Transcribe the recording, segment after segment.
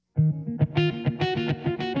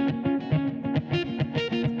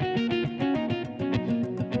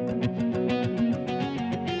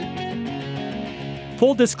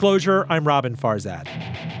Full disclosure, I'm Robin Farzad.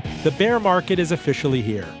 The bear market is officially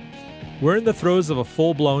here. We're in the throes of a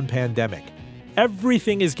full-blown pandemic.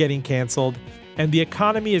 Everything is getting canceled, and the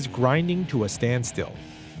economy is grinding to a standstill.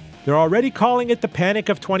 They're already calling it the panic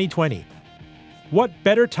of 2020. What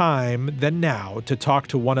better time than now to talk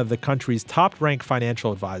to one of the country's top-ranked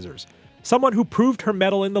financial advisors, someone who proved her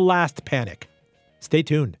mettle in the last panic. Stay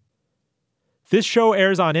tuned. This show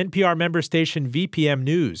airs on NPR member station VPM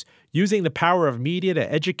News, using the power of media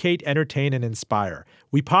to educate, entertain, and inspire.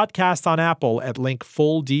 We podcast on Apple at link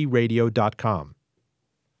fulldradio.com.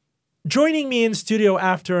 Joining me in studio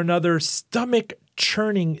after another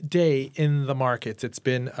stomach-churning day in the markets. It's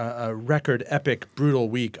been a record, epic, brutal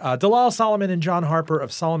week. Dalal, Salomon, and John Harper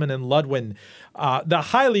of Salomon and Ludwin, the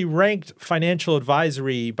highly ranked financial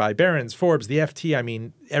advisory by Barron's, Forbes, the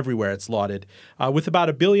FT, everywhere it's lauded. With about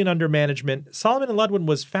 $1 billion under management, Salomon and Ludwin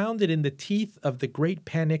was founded in the teeth of the Great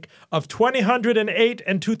Panic of 2008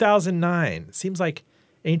 and 2009. Seems like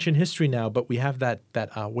ancient history now, but we have that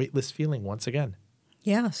weightless feeling once again.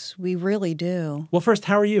 Yes, we really do. Well, first,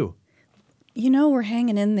 how are you? We're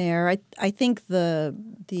hanging in there. I think the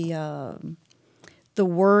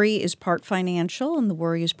worry is part financial and the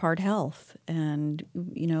worry is part health. And,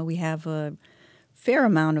 we have a fair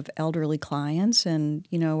amount of elderly clients and,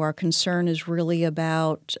 our concern is really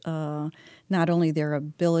about not only their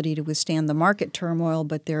ability to withstand the market turmoil,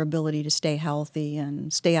 but their ability to stay healthy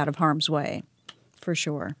and stay out of harm's way. For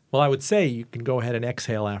sure. Well, I would say you can go ahead and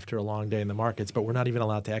exhale after a long day in the markets, but we're not even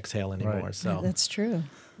allowed to exhale anymore. Right. So that's true.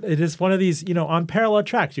 It is one of these, on parallel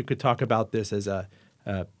tracks. You could talk about this as a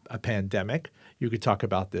pandemic. You could talk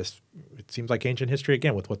about this. It seems like ancient history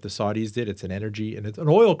again with what the Saudis did. It's an energy and it's an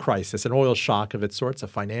oil crisis, an oil shock of its sorts, a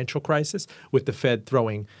financial crisis with the Fed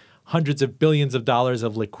throwing hundreds of billions of dollars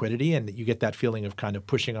of liquidity, and you get that feeling of kind of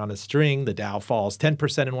pushing on a string. The Dow falls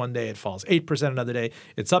 10% in one day, it falls 8% another day,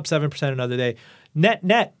 it's up 7% another day.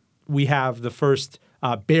 Net, we have the first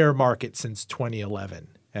bear market since 2011,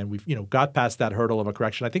 and we've got past that hurdle of a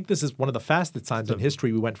correction. I think this is one of the fastest times in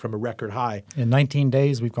history we went from a record high. In 19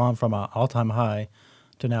 days, we've gone from an all-time high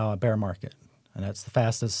to now a bear market, and that's the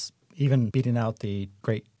fastest, even beating out the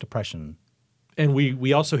Great Depression. And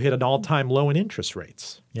we also hit an all-time low in interest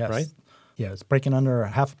rates, yes. Right? Yeah, it's breaking under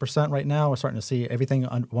 0.5% right now. We're starting to see everything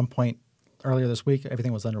on one point earlier this week.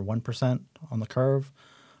 Everything was under 1% on the curve.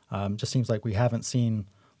 Just seems like we haven't seen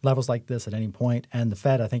levels like this at any point. And the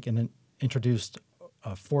Fed, I think, introduced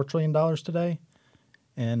 $4 trillion today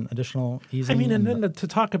in additional easing. And then to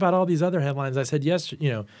talk about all these other headlines, I said, yes,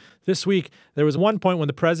 this week there was one point when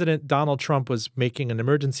the president, Donald Trump, was making an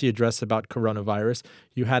emergency address about coronavirus.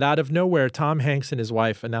 You had out of nowhere Tom Hanks and his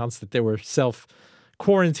wife announced that they were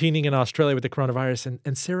self-quarantining in Australia with the coronavirus,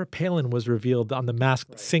 and Sarah Palin was revealed on The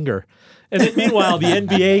Masked Singer. And then meanwhile, the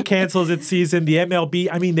NBA cancels its season, the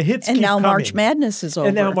MLB, the hits keep coming. And now March Madness is over.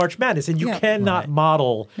 And you cannot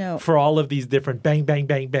model for all of these different bang, bang,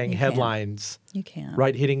 bang, bang headlines. You can't.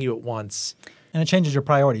 Right, hitting you at once. And it changes your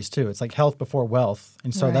priorities, too. It's like health before wealth.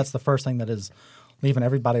 And so that's the first thing that is leaving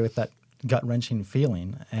everybody with that gut-wrenching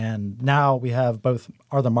feeling. And now we have both,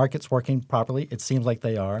 are the markets working properly? It seems like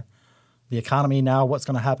they are. The economy now, what's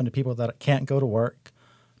going to happen to people that can't go to work?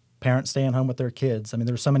 Parents staying home with their kids.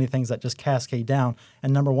 There's so many things that just cascade down.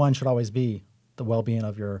 And number one should always be the well-being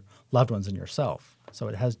of your loved ones and yourself. So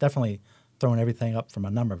it has definitely thrown everything up from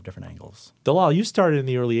a number of different angles. Dalal, you started in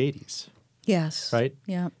the early 80s. Yes. Right?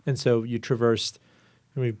 Yeah. And so you traversed,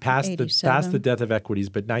 past the death of equities,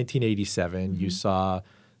 but 1987, you saw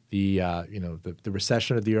the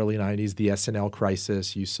recession of the early 90s, the S&L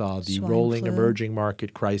crisis. You saw the rolling emerging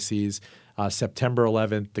market crises. September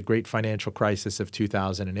 11th, the great financial crisis of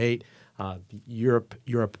 2008.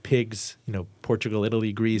 Europe pigs, Portugal,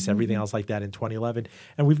 Italy, Greece, everything else like that in 2011.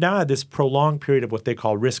 And we've now had this prolonged period of what they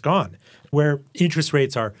call risk on, where interest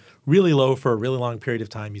rates are really low for a really long period of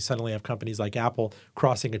time. You suddenly have companies like Apple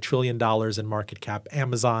crossing $1 trillion in market cap,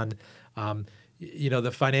 Amazon. The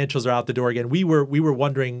financials are out the door again. We were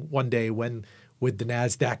wondering one day when would the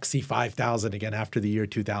NASDAQ see 5,000 again after the year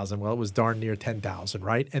 2000? Well, it was darn near 10,000,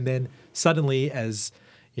 right? And then suddenly, as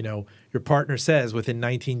your partner says, within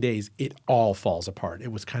 19 days, it all falls apart.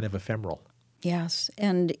 It was kind of ephemeral. Yes,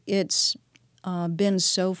 and it's been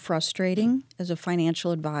so frustrating as a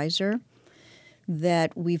financial advisor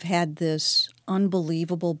that we've had this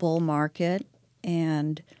unbelievable bull market,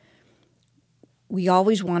 and we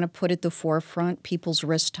always want to put at the forefront people's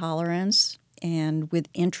risk tolerance. And with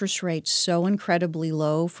interest rates so incredibly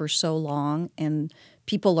low for so long, and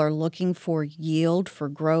people are looking for yield, for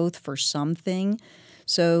growth, for something,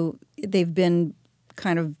 so they've been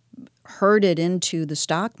kind of herded into the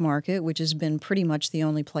stock market, which has been pretty much the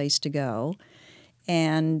only place to go.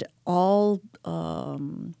 and all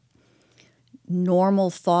normal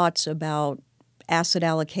thoughts about asset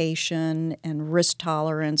allocation and risk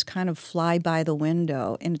tolerance kind of fly by the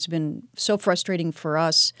window. And it's been so frustrating for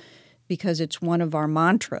us because it's one of our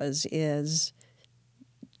mantras is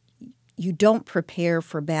you don't prepare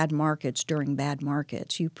for bad markets during bad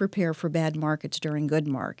markets. You prepare for bad markets during good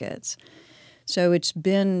markets. So it's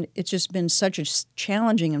just been such a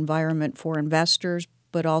challenging environment for investors,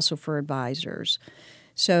 but also for advisors.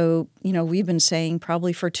 So, we've been saying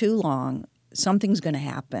probably for too long, something's going to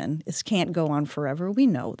happen. This can't go on forever. We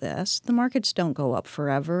know this. The markets don't go up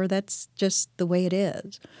forever. That's just the way it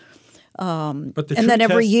is. And then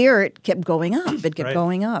every year it kept going up. It kept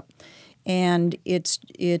going up. And you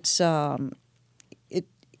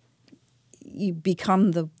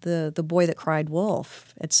become the boy that cried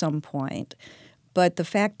wolf at some point. But the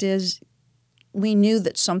fact is, we knew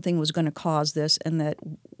that something was going to cause this and that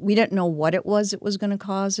we didn't know what it was that was going to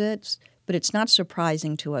cause it, but it's not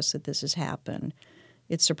surprising to us that this has happened.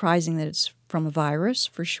 It's surprising that it's from a virus,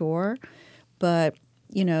 for sure. But,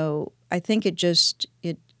 I think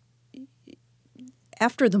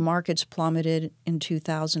after the markets plummeted in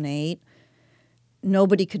 2008,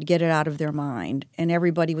 nobody could get it out of their mind, and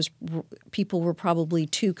people were probably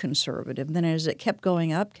too conservative. Then as it kept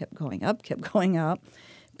going up,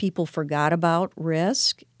 people forgot about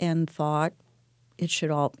risk and thought it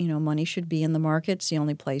should money should be in the markets, the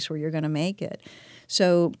only place where you're going to make it.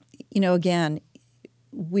 So, again,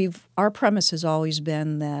 our premise has always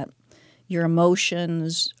been that your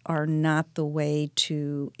emotions are not the way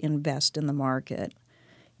to invest in the market.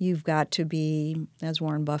 You've got to be, as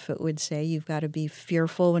Warren Buffett would say, you've got to be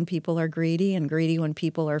fearful when people are greedy and greedy when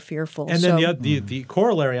people are fearful. And then the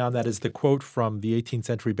corollary on that is the quote from the 18th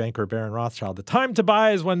century banker Baron Rothschild, "The time to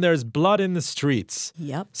buy is when there's blood in the streets."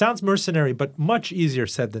 Yep. Sounds mercenary, but much easier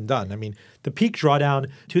said than done. I mean, the peak drawdown,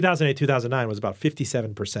 2008, 2009, was about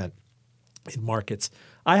 57% in markets.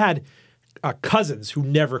 I had cousins who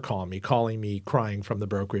never calling me crying from the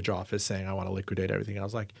brokerage office saying, "I want to liquidate everything." I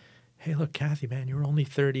was like, "Hey, look, Kathy, man, you're only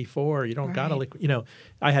 34. You don't got to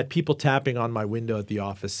I had people tapping on my window at the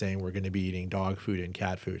office saying we're going to be eating dog food and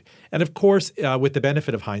cat food. And of course, with the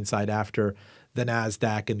benefit of hindsight, after the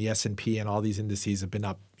NASDAQ and the S&P and all these indices have been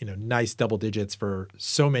up, nice double digits for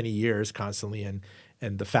so many years constantly, and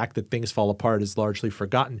the fact that things fall apart is largely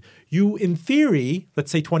forgotten. You, in theory, let's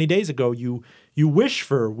say 20 days ago, you wish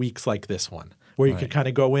for weeks like this one, where you could kind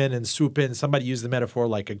of go in and swoop in. Somebody used the metaphor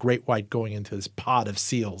like a great white going into this pod of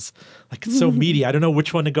seals. Like, it's so meaty. I don't know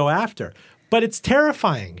which one to go after. But it's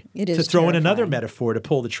terrifying to throw in another metaphor to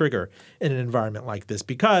pull the trigger in an environment like this,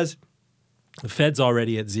 because the Fed's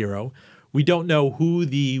already at zero. We don't know who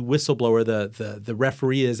the whistleblower, the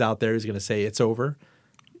referee is out there who's going to say it's over.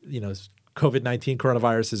 COVID-19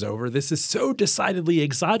 coronavirus is over. This is so decidedly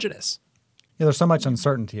exogenous. Yeah, there's so much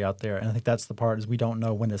uncertainty out there, and I think that's the part is we don't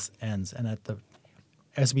know when this ends. And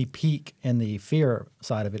as we peak in the fear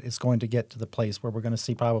side of it, it's going to get to the place where we're going to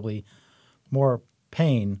see probably more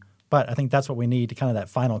pain. But I think that's what we need to kind of that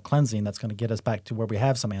final cleansing that's going to get us back to where we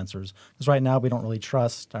have some answers. Because right now we don't really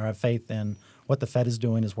trust or have faith in what the Fed is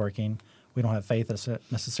doing is working. We don't have faith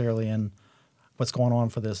necessarily in what's going on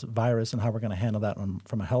for this virus and how we're going to handle that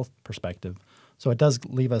from a health perspective. So it does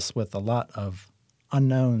leave us with a lot of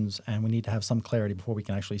unknowns, and we need to have some clarity before we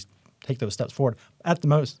can actually take those steps forward. At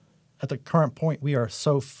the current point, we are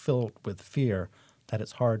so filled with fear that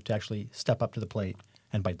it's hard to actually step up to the plate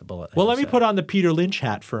and bite the bullet. Well, let me put on the Peter Lynch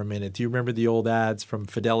hat for a minute. Do you remember the old ads from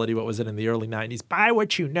Fidelity? What was it in the early 90s? Buy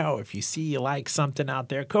what you know. If you see you like something out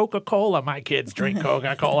there, Coca-Cola. My kids drink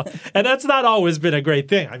Coca-Cola. And that's not always been a great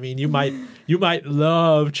thing. I mean, you might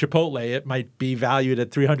love Chipotle. It might be valued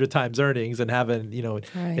at 300 times earnings and have an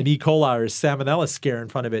E. coli or salmonella scare in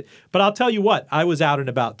front of it. But I'll tell you what, I was out and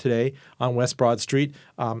about today on West Broad Street.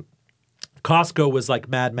 Costco was like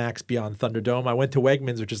Mad Max beyond Thunderdome. I went to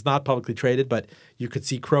Wegmans, which is not publicly traded, but you could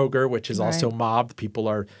see Kroger, which is also mobbed. People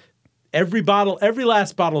are every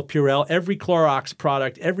last bottle of Purell, every Clorox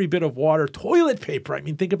product, every bit of water, toilet paper. I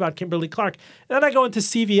mean, think about Kimberly-Clark. And then I go into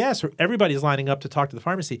CVS, where everybody's lining up to talk to the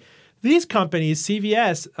pharmacy. These companies,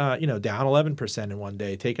 CVS, down 11% in one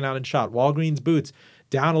day, taken out in shot. Walgreens Boots,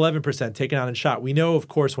 down 11%, taken out in shot. We know, of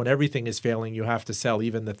course, when everything is failing, you have to sell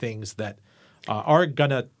even the things that are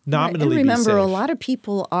going to nominally be safe. And remember, a lot of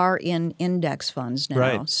people are in index funds now.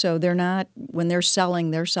 Right. So they're not, when they're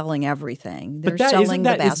selling everything. They're selling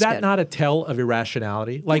the basket. Is that not a tell of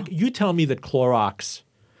irrationality? Like, you tell me that Clorox,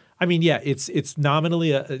 I mean, yeah, it's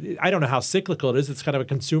nominally I don't know how cyclical it is. It's kind of a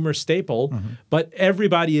consumer staple, but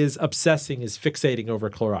everybody is fixating over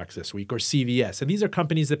Clorox this week or CVS. And these are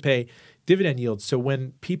companies that pay dividend yields. So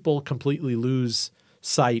when people completely lose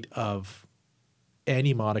sight of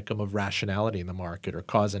any modicum of rationality in the market or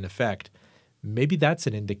cause and effect, maybe that's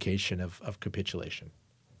an indication of capitulation.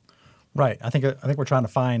 Right. I think we're trying to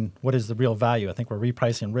find what is the real value. I think we're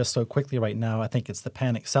repricing risk so quickly right now. I think it's the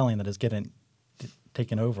panic selling that is getting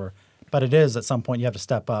taken over. But it is at some point you have to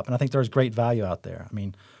step up. And I think there's great value out there. I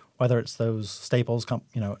mean, whether it's those staples,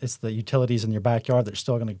 it's the utilities in your backyard that are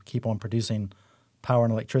still going to keep on producing power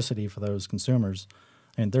and electricity for those consumers.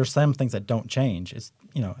 I mean, there's some things that don't change. It's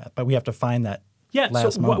but we have to find that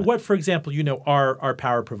last moment. What, for example, our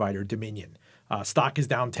power provider, Dominion, stock is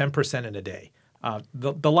down 10% in a day.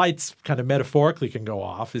 The lights kind of metaphorically can go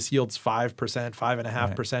off. This yields 5%,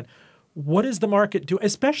 5.5%. Right. What does the market do?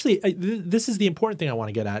 Especially, this is the important thing I want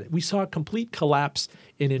to get at. We saw a complete collapse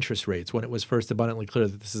in interest rates when it was first abundantly clear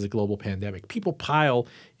that this is a global pandemic. People pile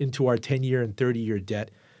into our 10-year and 30-year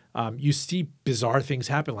debt. You see bizarre things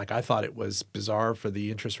happen. Like I thought it was bizarre for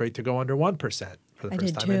the interest rate to go under 1% for the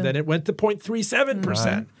first time. Too. And then it went to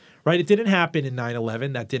 0.37%. Right? It didn't happen in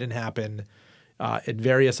 9/11. That didn't happen in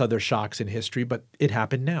various other shocks in history, but it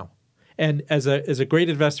happened now. And as a great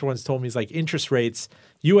investor once told me, he's like, interest rates,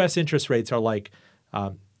 U.S. interest rates are like,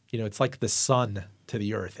 it's like the sun to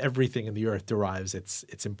the earth. Everything in the earth derives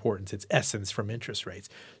its importance, its essence from interest rates.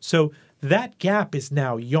 So that gap is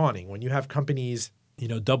now yawning when you have companies,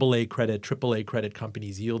 AA credit, AAA credit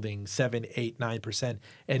companies yielding 7, 8, 9%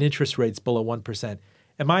 and interest rates below 1%.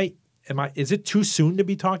 Is it too soon to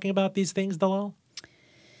be talking about these things, Dalal?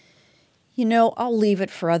 I'll leave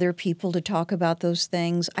it for other people to talk about those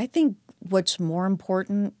things. I think what's more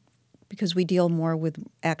important, because we deal more with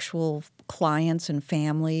actual clients and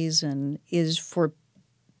families, and is for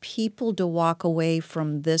people to walk away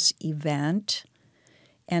from this event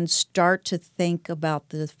and start to think about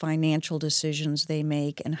the financial decisions they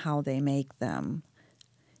make and how they make them.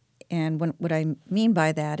 And what I mean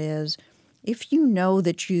by that is, if you know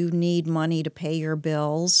that you need money to pay your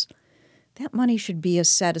bills, that money should be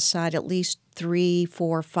set aside at least 3,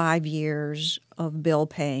 4, 5 years of bill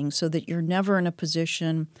paying so that you're never in a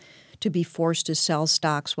position to be forced to sell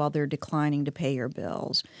stocks while they're declining to pay your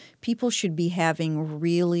bills. People should be having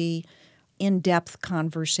really in-depth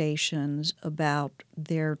conversations about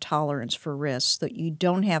their tolerance for risk so that you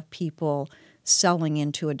don't have people selling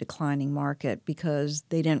into a declining market because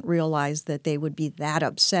they didn't realize that they would be that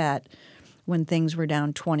upset when things were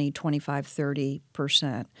down 20, 25,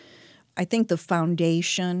 30%. I think the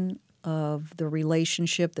foundation of the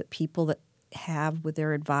relationship that people that have with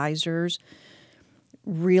their advisors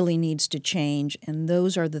really needs to change, and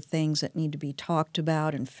those are the things that need to be talked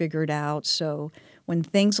about and figured out. So when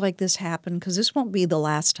things like this happen, because this won't be the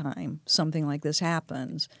last time something like this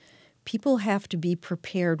happens, people have to be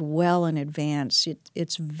prepared well in advance.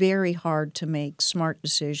 It's very hard to make smart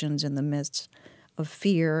decisions in the midst of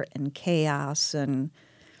fear and chaos and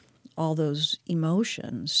all those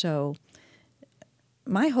emotions. So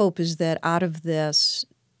my hope is that out of this,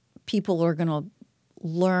 people are going to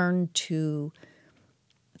learn to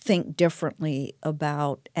think differently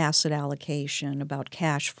about asset allocation, about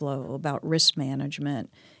cash flow, about risk management,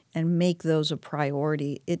 and make those a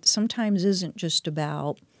priority. It sometimes isn't just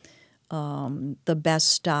about the best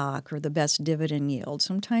stock or the best dividend yield.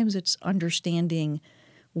 Sometimes it's understanding,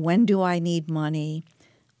 when do I need money?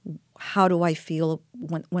 How do I feel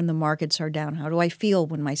when the markets are down? How do I feel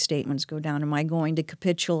when my statements go down? Am I going to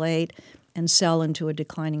capitulate and sell into a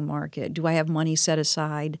declining market? Do I have money set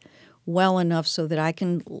aside well enough so that I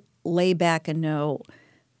can lay back and know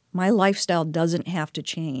my lifestyle doesn't have to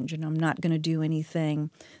change and I'm not going to do anything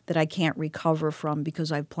that I can't recover from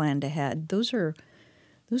because I've planned ahead? Those are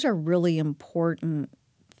really important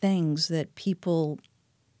things that people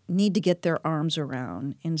need to get their arms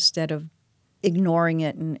around instead of ignoring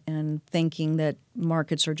it and thinking that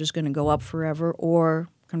markets are just going to go up forever or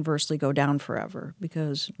conversely go down forever,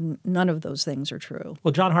 because none of those things are true.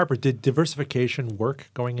 Well, John Harper, did diversification work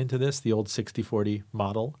going into this, the old 60-40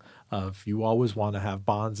 model of you always want to have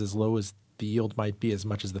bonds as low as the yield might be as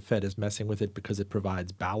much as the Fed is messing with it because it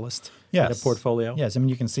provides ballast in a portfolio? Yes. I mean,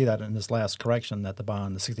 you can see that in this last correction that the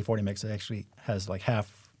 60-40 mix actually has like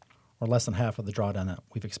half or less than half of the drawdown that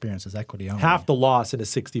we've experienced as equity only. Half the loss in a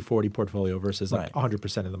 60-40 portfolio versus like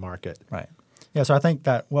 100% of the market. Right. Yeah, so I think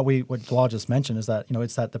that what Dalal just mentioned is that,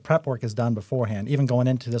 it's that the prep work is done beforehand. Even going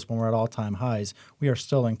into this when we're at all-time highs, we are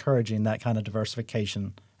still encouraging that kind of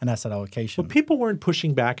diversification and asset allocation. Well, people weren't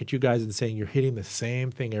pushing back at you guys and saying you're hitting the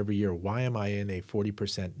same thing every year. Why am I in a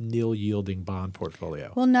 40% nil-yielding bond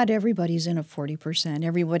portfolio? Well, not everybody's in a 40%.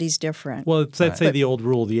 Everybody's different. Well, let's say the old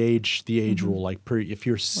rule, the age rule, like if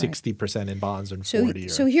you're 60% in bonds and 40.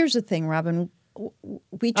 So here's the thing, Robin.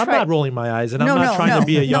 I'm not rolling my eyes, and I'm not trying to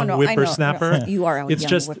be a young whippersnapper. No, you are a it's young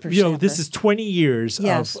just, whippersnapper. This is 20 years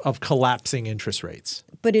Yes. of collapsing interest rates.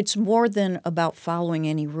 But it's more than about following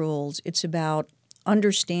any rules. It's about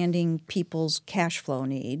understanding people's cash flow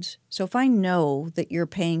needs. So if I know that you're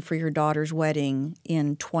paying for your daughter's wedding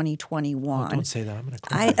in 2021, don't say that. I'm going to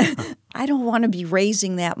cry. I don't want to be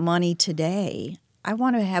raising that money today. I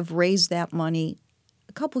want to have raised that money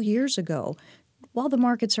a couple years ago while the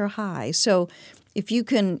markets are high. So if you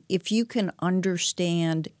can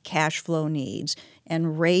understand cash flow needs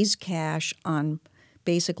and raise cash on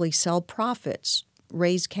basically sell profits,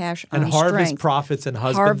 raise cash on and harvest strength, profits and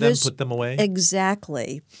husband them, put them away?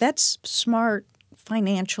 Exactly. That's smart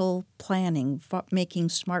financial planning, making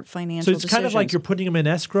smart financial decisions. So it's kind of like you're putting them in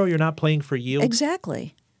escrow. You're not playing for yield?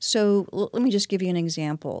 Exactly. So let me just give you an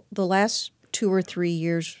example. The last 2 or 3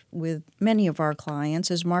 years with many of our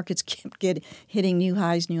clients, as markets keep hitting new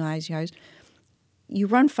highs, you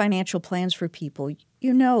run financial plans for people.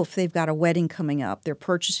 You know if they've got a wedding coming up, they're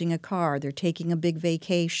purchasing a car, they're taking a big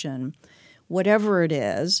vacation, whatever it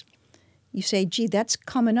is, you say, gee, that's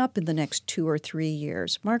coming up in the next 2 or 3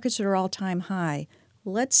 years. Markets are all-time high.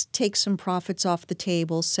 Let's take some profits off the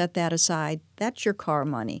table, set that aside. That's your car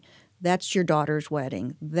money. That's your daughter's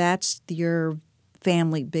wedding. That's your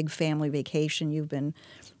big family vacation you've been,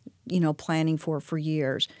 planning for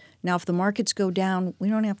years. Now, if the markets go down, we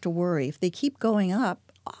don't have to worry. If they keep going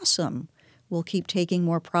up, awesome. We'll keep taking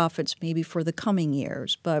more profits maybe for the coming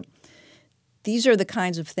years. But these are the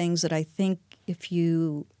kinds of things that I think if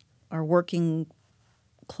you are working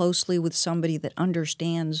closely with somebody that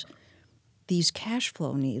understands these cash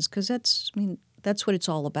flow needs, because that's what it's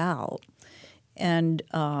all about. And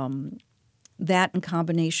that in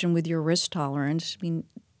combination with your risk tolerance,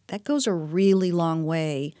 that goes a really long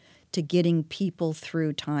way to getting people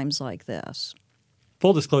through times like this.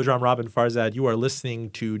 Full disclosure, I'm Robin Farzad. You are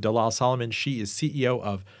listening to Dalal Salomon. She is CEO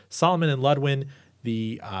of Salomon and Ludwin,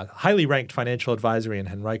 the highly ranked financial advisory in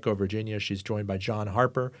Henrico, Virginia. She's joined by John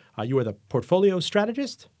Harper. You are the portfolio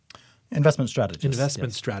strategist? Investment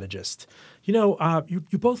strategist. Strategist. You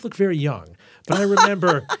both look very young, but I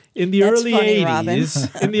remember in the early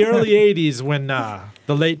 80s when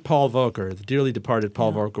the late Paul Volcker, the dearly departed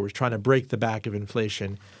Paul Volcker, was trying to break the back of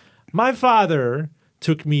inflation, my father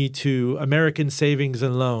took me to American Savings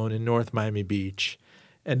and Loan in North Miami Beach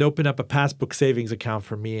and opened up a passbook savings account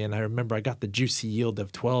for me. And I remember I got the juicy yield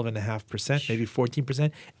of 12.5%, maybe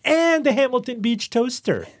 14%, and the Hamilton Beach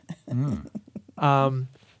toaster.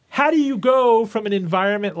 How do you go from an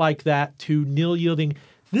environment like that to nil yielding?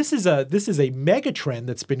 This is a mega trend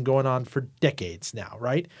that's been going on for decades now,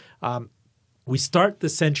 right? We start the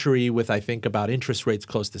century with, I think, about interest rates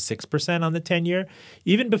close to 6% on the 10-year.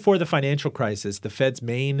 Even before the financial crisis, the Fed's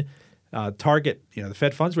main target, the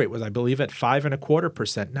Fed funds rate was, I believe, at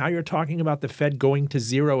 5.25%. Now you're talking about the Fed going to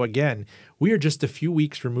zero again. We are just a few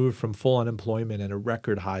weeks removed from full unemployment and a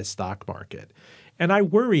record high stock market. And I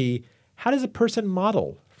worry, how does a person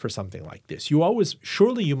model for something like this?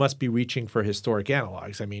 Surely you must be reaching for historic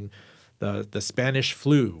analogs. The Spanish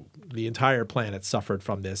flu, the entire planet suffered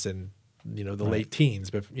from this in the late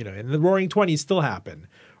teens, but and the Roaring '20s still happen.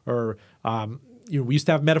 Or we used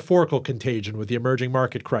to have metaphorical contagion with the emerging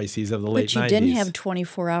market crises of the late 90s. But you didn't have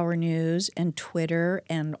 24-hour news and Twitter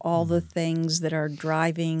and all the things that are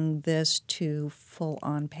driving this to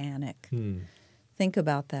full-on panic. Think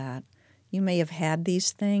about that. You may have had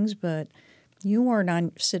these things, but you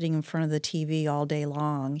weren't sitting in front of the TV all day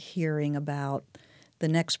long hearing about the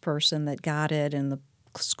next person that got it and the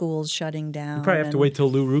schools shutting down. You probably have to wait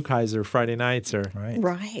till Lou Rukeyser Friday nights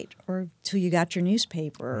right, or till you got your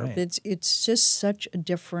newspaper. Right. It's just such a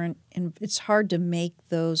different, and it's hard to make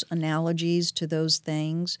those analogies to those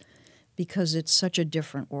things because it's such a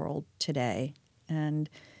different world today. And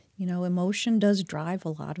emotion does drive a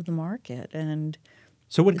lot of the market. And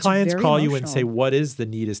so when clients call you and say, what is the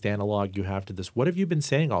neatest analog you have to this, what have you been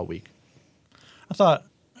saying all week? I thought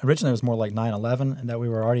originally it was more like 9/11 and that we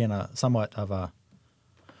were already in a somewhat of a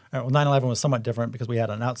 9/11 was somewhat different because we had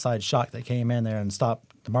an outside shock that came in there and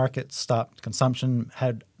stopped the market, stopped consumption,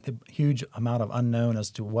 had a huge amount of unknown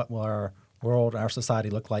as to what will our world, our society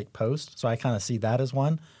look like post. So I kind of see that as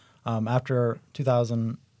one. After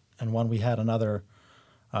 2001, we had another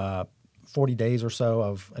 40 days or so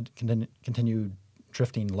of continued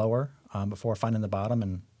drifting lower before finding the bottom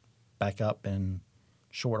and back up in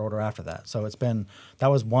short order after that. So that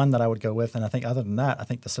was one that I would go with. And I think other than that, I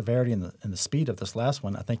think the severity and the speed of this last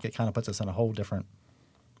one, I think it kind of puts us in a whole different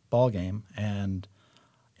ball game. And,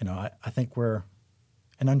 I think we're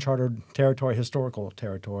in uncharted territory, historical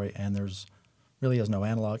territory, and there's really is no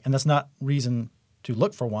analog. And that's not reason to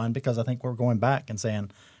look for one, because I think we're going back and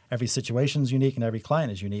saying every situation is unique and every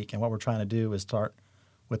client is unique. And what we're trying to do is start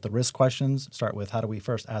with the risk questions, start with how do we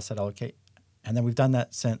first asset allocate. And then we've done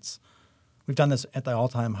this at the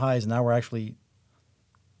all-time highs, and now we're actually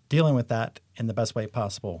dealing with that in the best way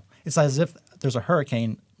possible. It's as if there's a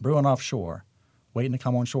hurricane brewing offshore, waiting to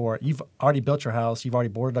come on shore. You've already built your house. You've already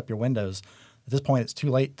boarded up your windows. At this point, it's too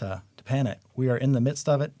late to panic. We are in the midst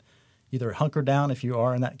of it. Either hunker down if you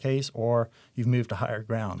are in that case, or you've moved to higher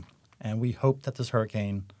ground. And we hope that this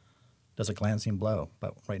hurricane does a glancing blow.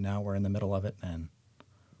 But right now, we're in the middle of it, and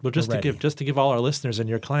well, just to give all our listeners and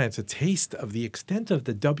your clients a taste of the extent of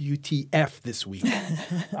the WTF this week,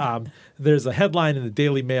 there's a headline in the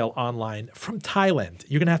Daily Mail online from Thailand.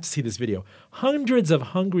 You're going to have to see this video. Hundreds of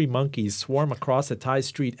hungry monkeys swarm across a Thai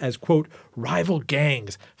street as, quote, rival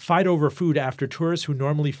gangs fight over food after tourists who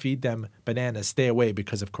normally feed them bananas stay away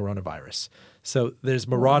because of coronavirus. So there's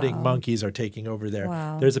marauding monkeys are taking over there.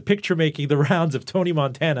 Wow. There's a picture making the rounds of Tony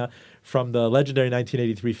Montana from the legendary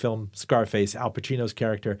 1983 film Scarface, Al Pacino's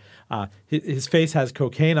character. His face has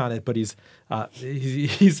cocaine on it, but he's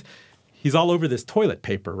all over this toilet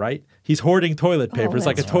paper, right? He's hoarding toilet paper. It's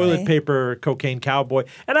like a toilet paper cocaine cowboy.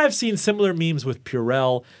 And I've seen similar memes with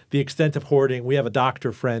Purell, the extent of hoarding. We have a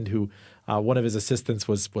doctor friend who one of his assistants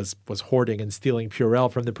was hoarding and stealing Purell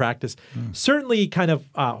from the practice. Certainly kind of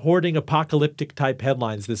hoarding apocalyptic type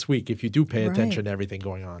headlines this week if you do pay attention to everything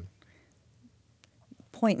going on.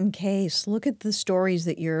 Point in case, look at the stories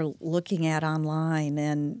that you're looking at online.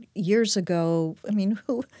 And years ago,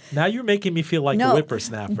 who? Now you're making me feel like a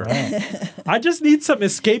whippersnapper. I just need some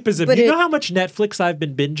escapism. But you know how much Netflix I've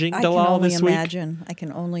been binging, Dalal, this week? I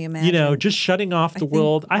can only imagine. Just shutting off the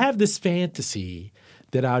world. I have this fantasy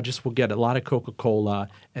that I just will get a lot of Coca-Cola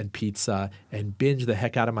and pizza and binge the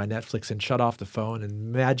heck out of my Netflix and shut off the phone,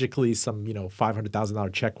 and magically some,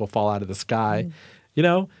 $500,000 check will fall out of the sky,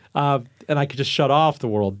 and I could just shut off the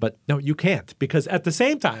world. But no, you can't, because at the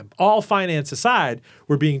same time, all finance aside,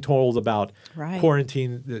 we're being told about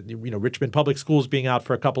quarantine, Richmond Public Schools being out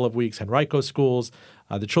for a couple of weeks, Henrico schools,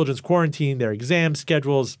 the children's quarantine, their exam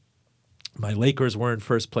schedules. My Lakers were in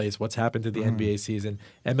first place. What's happened to the NBA season?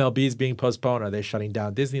 MLB is being postponed. Are they shutting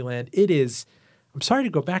down Disneyland? I'm sorry to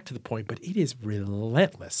go back to the point, but it is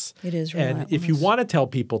relentless. It is relentless. And if you want to tell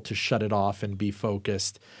people to shut it off and be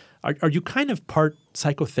focused, are you kind of part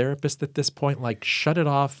psychotherapist at this point? Like, shut it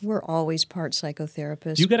off? We're always part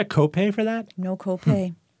psychotherapist. Do you get a copay for that? No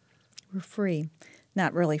copay. We're free.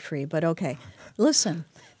 Not really free, but okay. Listen,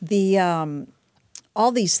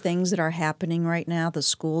 all these things that are happening right now, the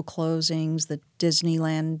school closings, the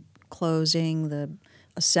Disneyland closing, the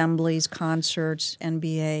assemblies, concerts,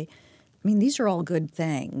 NBA, these are all good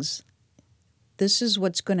things. This is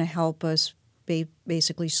what's going to help us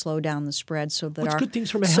basically slow down the spread so that good things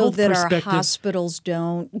from a health perspective? Our hospitals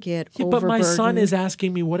don't get overburdened. But my son is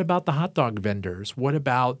asking me, what about the hot dog vendors? What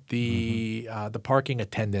about the parking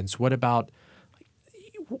attendants? What are you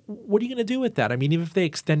going to do with that? Even if they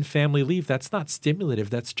extend family leave, that's not stimulative.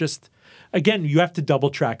 That's just, again, you have to double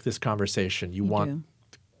track this conversation. You want,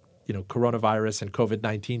 coronavirus and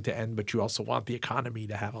COVID-19 to end, but you also want the economy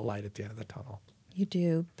to have a light at the end of the tunnel. You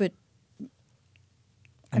do, but...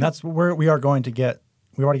 And that's where we are going to get.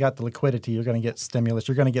 We already got the liquidity. You're going to get stimulus.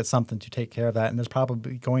 You're going to get something to take care of that. And there's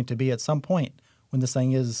probably going to be at some point when this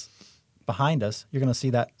thing is behind us, you're going to see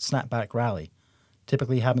that snapback rally.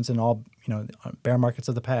 Typically happens in all bear markets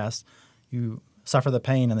of the past. You suffer the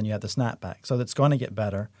pain and then you have the snapback. So it's going to get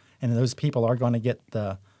better, and those people are going to get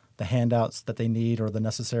the handouts that they need or the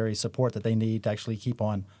necessary support that they need to actually keep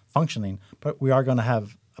on functioning. But we are going to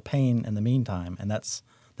have a pain in the meantime, and that's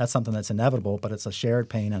something that's inevitable. But it's a shared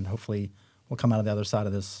pain, and hopefully we'll come out of the other side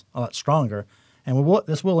of this a lot stronger, and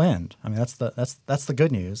this will end. That's the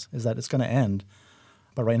good news, is that it's going to end.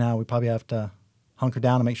 But right now we probably have to hunker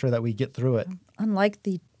down and make sure that we get through it. Unlike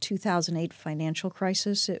the 2008 financial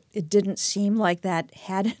crisis, it didn't seem like that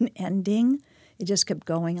had an ending. It just kept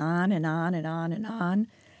going on and on and on and on.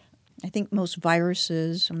 I think most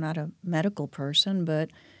viruses, I'm not a medical person, but,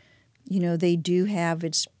 they do have,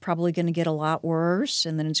 it's probably going to get a lot worse,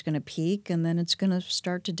 and then it's going to peak, and then it's going to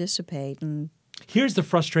start to dissipate. And here's the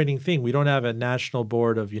frustrating thing. We don't have a national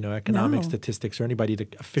board of, economic statistics or anybody to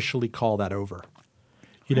officially call that over.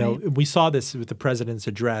 You know, we saw this with the president's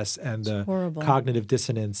address and the horrible. cognitive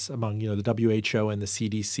dissonance among, the WHO and the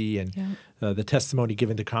CDC and the testimony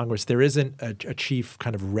given to Congress. There isn't a chief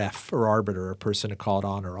kind of ref or arbiter, a person to call it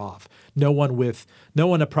on or off. No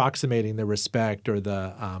one approximating the respect or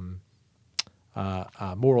the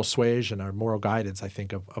moral suasion or moral guidance, I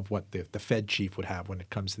think, of what the Fed chief would have when it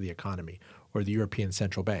comes to the economy or the European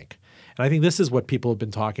Central Bank. And I think this is what people have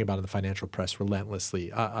been talking about in the financial press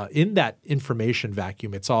relentlessly. In that information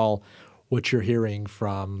vacuum, it's all what you're hearing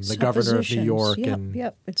from the governor of New York.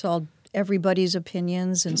 Yep. It's all everybody's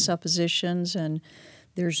opinions and suppositions. And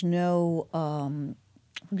there's no,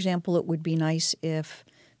 for example, it would be nice if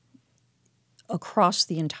across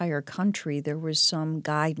the entire country there was some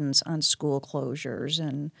guidance on school closures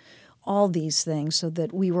and all these things so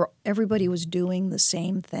that everybody was doing the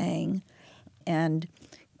same thing and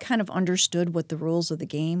kind of understood what the rules of the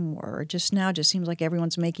game were. Just seems like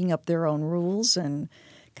everyone's making up their own rules and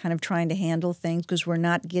kind of trying to handle things because we're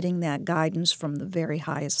not getting that guidance from the very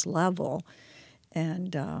highest level.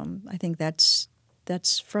 And I think that's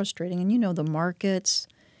frustrating. And the markets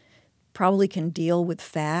probably can deal with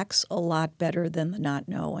facts a lot better than the not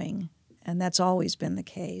knowing. And that's always been the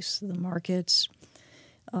case. The markets,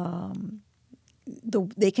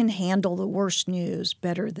 they can handle the worst news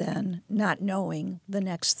better than not knowing the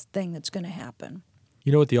next thing that's going to happen.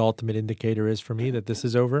 You know what the ultimate indicator is for me that this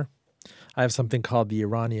is over? I have something called the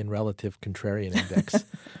Iranian Relative Contrarian Index.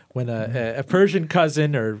 When a Persian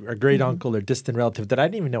cousin or great uncle or distant relative that I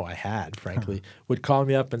didn't even know I had, frankly, would call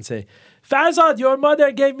me up and say, Farzad, your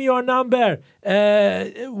mother gave me your number.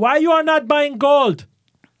 Why you are not buying gold?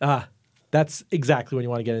 That's exactly when you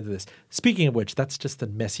want to get into this. Speaking of which, that's just a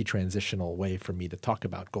messy transitional way for me to talk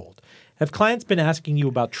about gold. Have clients been asking you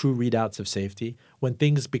about true readouts of safety when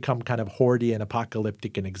things become kind of hoardy and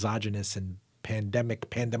apocalyptic and exogenous and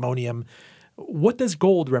pandemonium? What does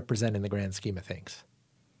gold represent in the grand scheme of things?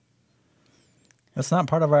 It's not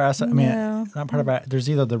part of our asset. I mean, No. it's not part of our. There's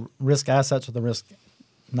either the risk assets or the risk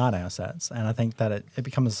not assets, and I think that it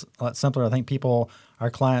becomes a lot simpler. I think our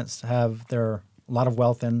clients have a lot of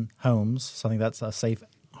wealth in homes, so I think that's a safe,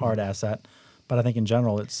 hard asset. But I think in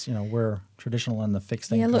general, it's we're traditional in the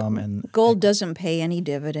fixed income and gold doesn't pay any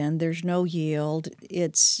dividend. There's no yield.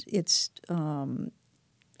 It's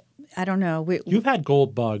I don't know. You've had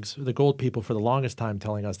gold bugs, the gold people, for the longest time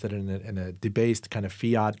telling us that in a debased kind of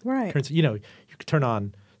fiat currency, you could turn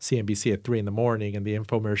on CNBC at 3 a.m. and the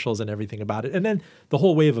infomercials and everything about it. And then the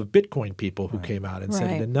whole wave of Bitcoin people who came out and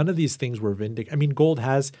said it. And none of these things were vindicated. I mean, gold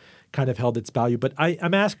has kind of held its value. But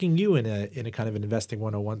I'm asking you in a kind of an investing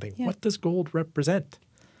 101 thing, what does gold represent?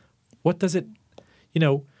 What does it,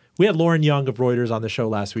 we had Lauren Young of Reuters on the show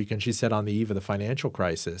last week, and she said on the eve of the financial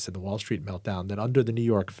crisis and the Wall Street meltdown that under the New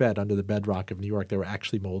York Fed, under the bedrock of New York, they were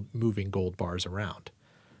actually moving gold bars around.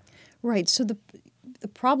 Right. So the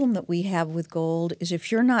problem that we have with gold is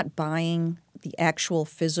if you're not buying the actual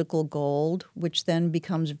physical gold, which then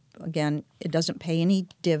becomes, again, it doesn't pay any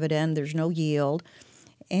dividend, there's no yield,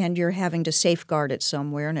 and you're having to safeguard it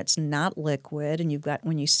somewhere and it's not liquid, and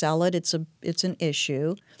when you sell it, it's an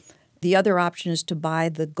issue. The other option is to buy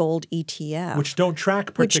the gold ETF, which don't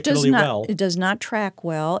track particularly well. It does not track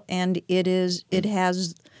well, and it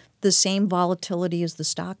has the same volatility as the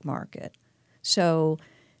stock market. So,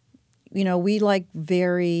 we like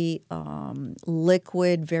very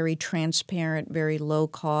liquid, very transparent, very low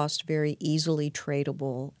cost, very easily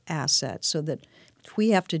tradable assets, so that if we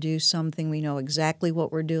have to do something, we know exactly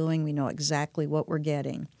what we're doing, we know exactly what we're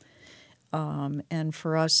getting. And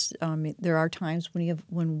for us, there are times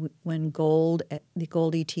when gold, the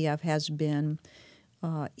gold ETF has been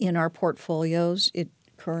in our portfolios. It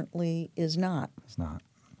currently is not. It's not.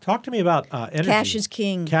 Talk to me about energy. Cash is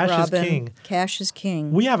king, Cash Robin. is king. Cash is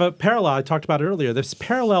king. We have a parallel I talked about earlier, this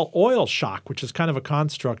parallel oil shock, which is kind of a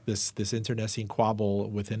construct, this internecine quabble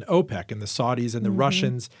within OPEC and the Saudis and the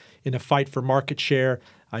Russians in a fight for market share.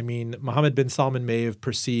 I mean, Mohammed bin Salman may have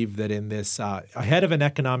perceived that in this, ahead of an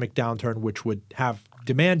economic downturn, which would have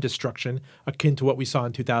demand destruction akin to what we saw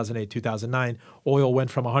in 2008, 2009, oil went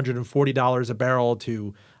from $140 a barrel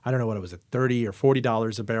to, I don't know what it was, $30 or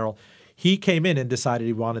 $40 a barrel. He came in and decided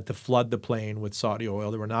he wanted to flood the plain with Saudi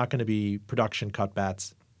oil. There were not going to be production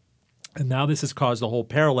cutbacks. And now this has caused a whole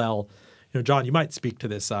parallel. John, you might speak to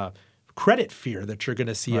this credit fear that you're going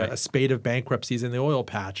to see a spate of bankruptcies in the oil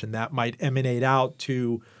patch, and that might emanate out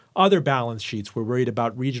to other balance sheets. We're worried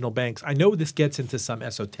about regional banks. I know this gets into some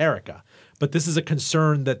esoterica, but this is a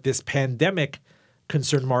concern that this pandemic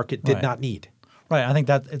concern market did not need. Right. I think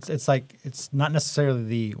that it's not necessarily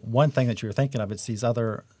the one thing that you're thinking of. It's these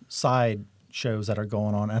other side shows that are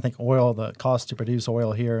going on. I think oil, the cost to produce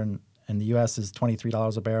oil here in in the U.S. is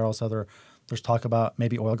 $23 a barrel. So there's talk about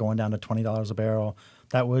maybe oil going down to $20 a barrel.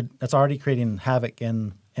 That's already creating havoc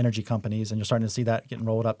in energy companies, and you're starting to see that getting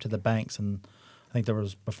rolled up to the banks. And I think there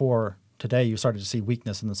was before today you started to see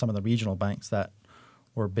weakness in some of the regional banks that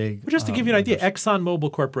were big. But just to give you an idea,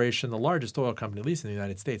 ExxonMobil Corporation, the largest oil company, at least in the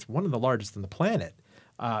United States, one of the largest on the planet,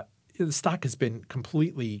 the stock has been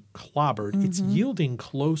completely clobbered. Mm-hmm. It's yielding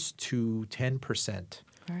close to 10%.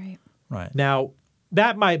 Right. Now,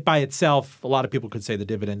 that might by itself, a lot of people could say the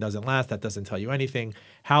dividend doesn't last. That doesn't tell you anything.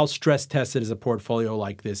 How stress tested is a portfolio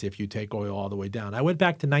like this if you take oil all the way down? I went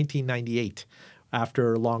back to 1998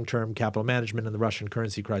 after long-term capital management and the Russian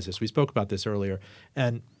currency crisis. We spoke about this earlier.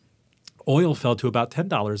 And oil fell to about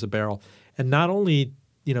 $10 a barrel. And not only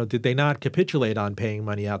did they not capitulate on paying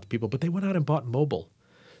money out to people, but they went out and bought Mobil.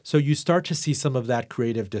 So you start to see some of that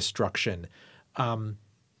creative destruction.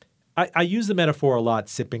 I use the metaphor a lot,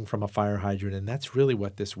 sipping from a fire hydrant, and that's really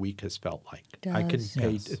what this week has felt like. I can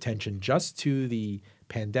pay attention just to the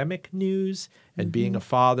pandemic news and being a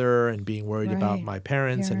father and being worried about my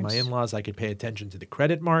parents and my in-laws. I could pay attention to the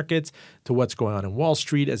credit markets, to what's going on in Wall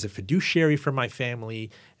Street as a fiduciary for my family,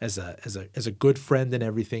 as a good friend and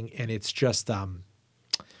everything. And it's just so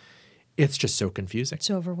confusing. It's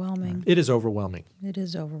overwhelming. It is overwhelming. It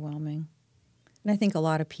is overwhelming. And I think a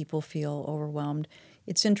lot of people feel overwhelmed.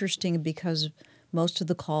 It's interesting because most of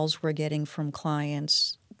the calls we're getting from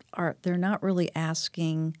clients they're not really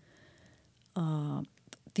asking.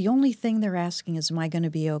 The only thing they're asking is, am I going to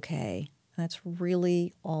be okay? That's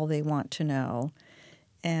really all they want to know.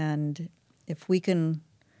 And if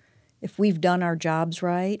we've done our jobs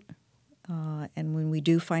right, and when we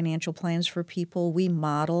do financial plans for people, we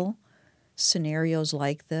model scenarios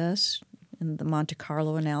like this. In the Monte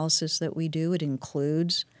Carlo analysis that we do, it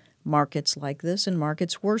includes markets like this and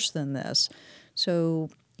markets worse than this. So,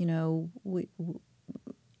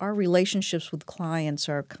 our relationships with clients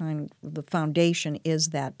are the foundation is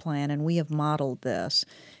that plan, and we have modeled this.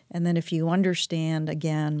 And then if you understand,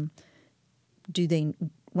 again,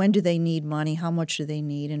 when do they need money, how much do they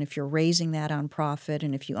need, and if you're raising that on profit,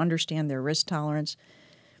 and if you understand their risk tolerance,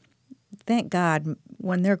 thank God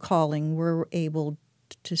when they're calling, we're able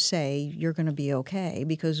to say you're going to be okay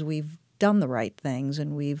because we've done the right things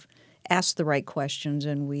and we've asked the right questions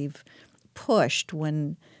and we've pushed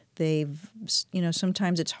when they've,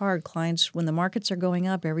 sometimes it's hard. Clients, when the markets are going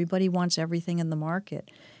up, everybody wants everything in the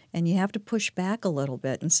market. And you have to push back a little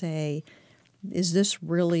bit and say, is this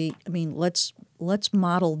really, let's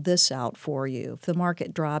model this out for you. If the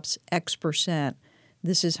market drops X percent,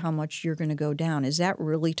 this is how much you're going to go down. Is that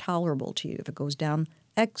really tolerable to you? If it goes down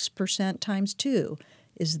X percent times 2,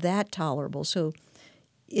 is that tolerable? So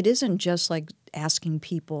it isn't just like asking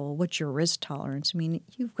people, what's your risk tolerance?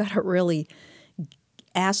 You've got to really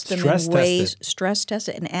ask them stress test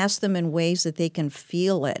it, and ask them in ways that they can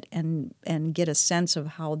feel it and get a sense of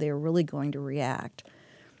how they're really going to react.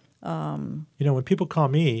 When people call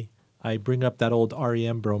me, I bring up that old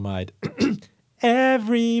REM bromide.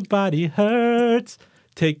 Everybody hurts.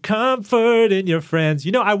 Take comfort in your friends.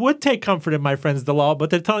 I would take comfort in my friends, Dalal, but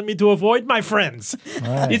they're telling me to avoid my friends.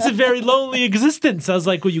 Right. It's a very lonely existence. I was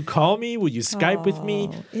like, will you call me? Will you Skype with me?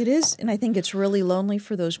 It is, and I think it's really lonely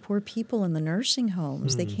for those poor people in the nursing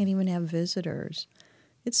homes. They can't even have visitors.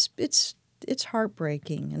 It's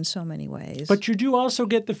heartbreaking in so many ways. But you do also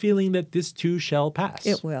get the feeling that this too shall pass.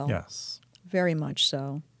 It will. Yes. Very much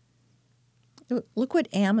so. Look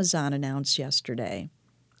what Amazon announced yesterday.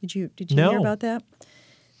 Did you hear about that?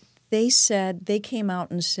 They came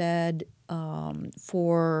out and said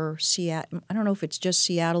for Seattle, I don't know if it's just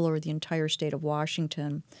Seattle or the entire state of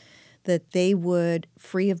Washington, that they would,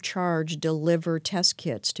 free of charge, deliver test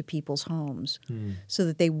kits to people's homes so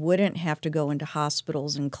that they wouldn't have to go into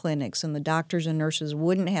hospitals and clinics, and the doctors and nurses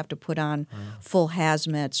wouldn't have to put on full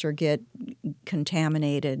hazmats or get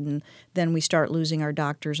contaminated, and then we start losing our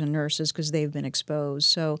doctors and nurses because they've been exposed.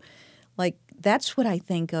 So that's what I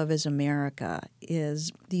think of as America,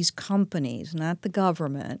 is these companies, not the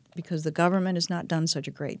government, because the government has not done such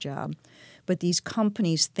a great job, but these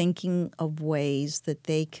companies thinking of ways that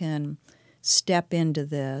they can step into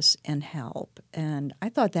this and help. And I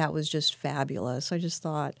thought that was just fabulous. I just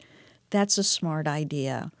thought that's a smart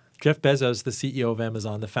idea. Jeff Bezos, the CEO of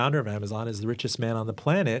Amazon, the founder of Amazon, is the richest man on the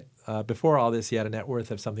planet. Before all this, he had a net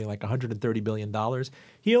worth of something like $130 billion.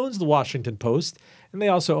 He owns the Washington Post, and they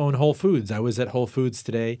also own Whole Foods. I was at Whole Foods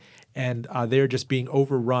today, and they're just being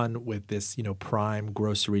overrun with this, prime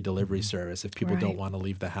grocery delivery service if people don't want to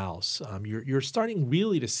leave the house. You're starting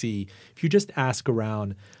really to see, if you just ask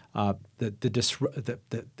around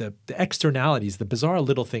the externalities, the bizarre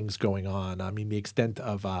little things going on. I mean, the extent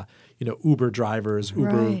of Uber drivers,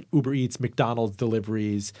 Uber Eats, McDonald's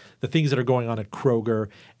deliveries, the things that are going on at Kroger,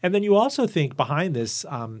 and then you also think behind this,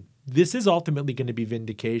 this is ultimately going to be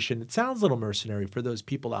vindication. It sounds a little mercenary for those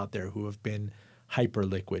people out there who have been hyper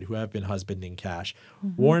liquid, who have been husbanding cash.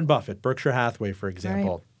 Warren Buffett, Berkshire Hathaway, for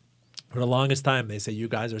example. Right. For the longest time, they say, you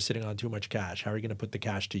guys are sitting on too much cash. How are you going to put the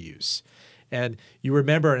cash to use? And you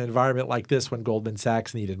remember an environment like this when Goldman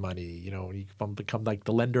Sachs needed money, you become like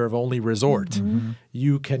the lender of only resort.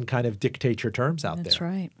 You can kind of dictate your terms out there. That's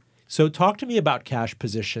right. So talk to me about cash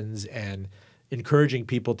positions and encouraging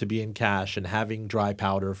people to be in cash and having dry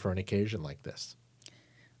powder for an occasion like this.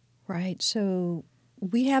 Right. So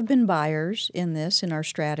we have been buyers in our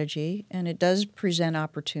strategy, and it does present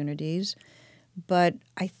opportunities. But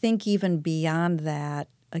I think even beyond that,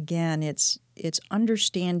 again, it's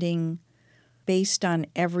understanding based on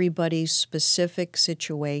everybody's specific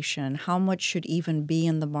situation, how much should even be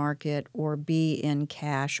in the market or be in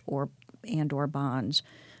cash or bonds.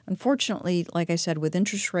 Unfortunately, like I said, with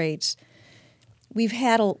interest rates, we've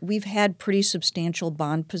had pretty substantial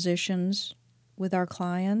bond positions with our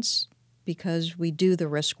clients because we do the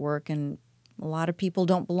risk work, and a lot of people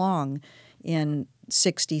don't belong in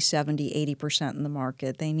 60, 70, 80% in the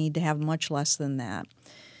market. They need to have much less than that.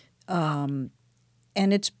 And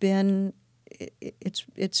it's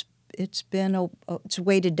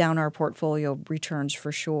weighted down our portfolio returns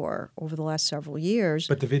for sure over the last several years.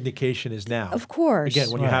 But the vindication is now. Of course.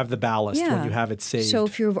 Again, when you have the ballast, when you have it saved. So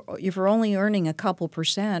if you're only earning a couple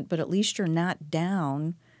percent, but at least you're not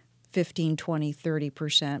down 15, 20,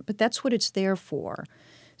 30%. But that's what it's there for.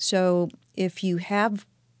 So if you're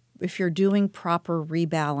doing proper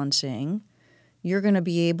rebalancing, you're going to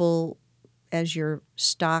be able, as your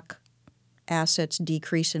stock assets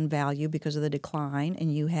decrease in value because of the decline,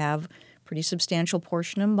 and you have pretty substantial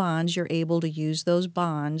portion in bonds, you're able to use those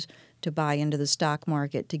bonds to buy into the stock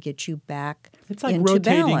market to get you back into balance. It's like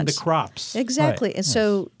rotating the crops. Exactly. Right. And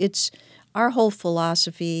so it's our whole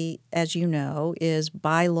philosophy, as you know, is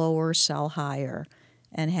buy lower, sell higher,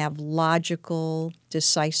 and have logical,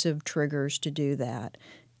 decisive triggers to do that.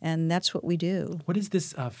 And that's what we do. What is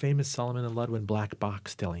this famous Salomon and Ludwin black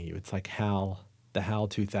box telling you? It's like the HAL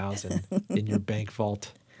 2000 in your bank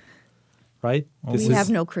vault, right? Well, we have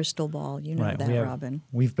no crystal ball. You know that, Robin.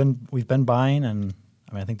 We've been buying, and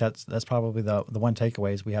I mean I think that's probably the one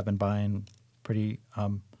takeaway is we have been buying pretty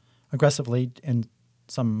aggressively in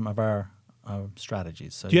some of our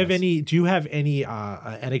strategies. So do you have any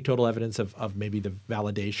anecdotal evidence of maybe the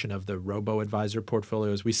validation of the robo-advisor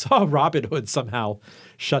portfolios? We saw Robinhood somehow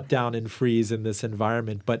shut down and freeze in this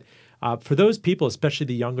environment. But for those people, especially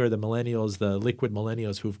the younger, the millennials, the liquid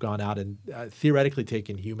millennials who've gone out and theoretically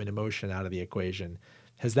taken human emotion out of the equation,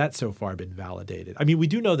 has that so far been validated? I mean, we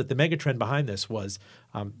do know that the megatrend behind this was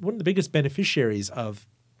one of the biggest beneficiaries of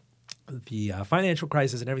the financial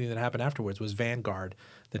crisis and everything that happened afterwards was Vanguard,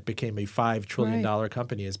 that became a $5 trillion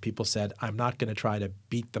company, as people said, I'm not going to try to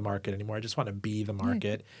beat the market anymore. I just want to be the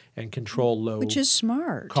market and control low Which is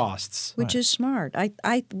smart. Costs. Which is smart.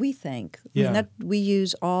 We think. Yeah. I mean, we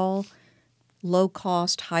use all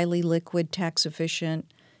low-cost, highly liquid,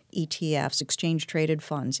 tax-efficient ETFs, exchange-traded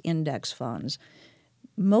funds, index funds.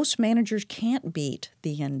 Most managers can't beat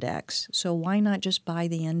the index, so why not just buy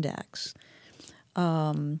the index?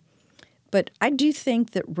 But I do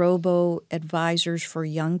think that robo-advisors for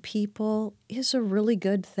young people is a really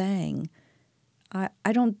good thing. I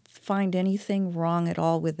don't find anything wrong at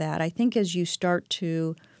all with that. I think as you start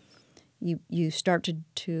to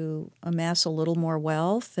amass a little more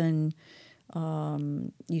wealth, and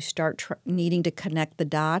you start needing to connect the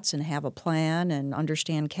dots and have a plan and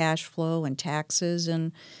understand cash flow and taxes,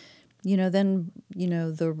 and then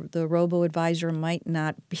the robo-advisor might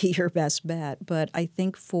not be your best bet. But I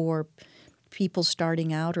think for people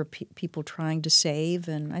starting out or people trying to save,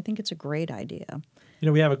 and I think it's a great idea.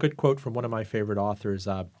 We have a good quote from one of my favorite authors,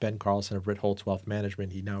 Ben Carlson of Ritholtz Wealth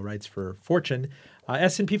Management. He now writes for Fortune.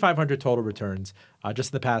 S&P 500 total returns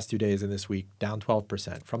just in the past 2 days and this week, down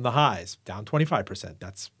 12%. From the highs, down 25%.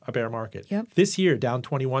 That's a bear market. Yep. This year, down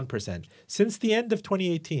 21%. Since the end of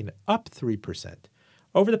 2018, up 3%.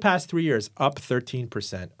 Over the past 3 years, up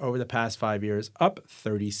 13%. Over the past 5 years, up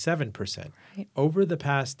 37%. Right. Over the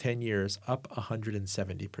past 10 years, up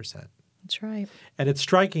 170%. That's right. And it's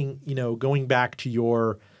striking, going back to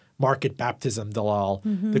your market baptism, Dalal,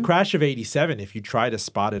 the crash of 87, if you try to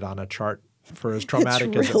spot it on a chart for as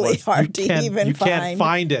traumatic as it was, it's really hard to even you can't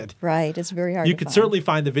find it. Right. It's very hard You to can find. certainly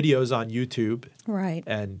find the videos on YouTube. Right.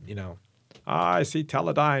 And, I see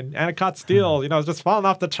Teledyne, Anacott Steel, it's just falling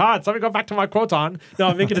off the charts. Let me go back to my Quoton. No,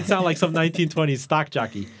 I'm making it sound like some 1920s stock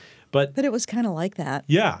jockey. But it was kind of like that.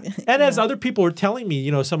 Yeah. And as other people were telling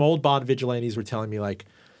me, some old bond vigilantes were telling me like,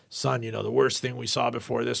 son, the worst thing we saw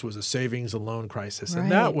before this was a savings and loan crisis. Right.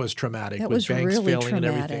 And that was traumatic that with was banks really failing traumatic.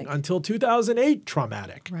 and everything. Until 2008,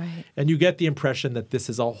 traumatic. Right. And you get the impression that this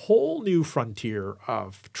is a whole new frontier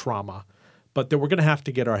of trauma, but that we're going to have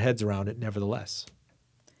to get our heads around it nevertheless.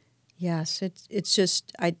 Yes. It's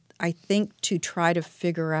just, I think to try to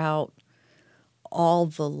figure out all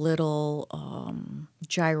the little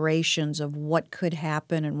gyrations of what could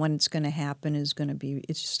happen and when it's going to happen is going to be,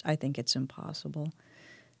 I think it's impossible.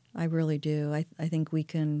 I really do. I think we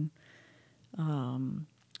can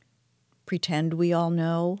pretend we all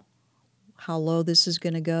know how low this is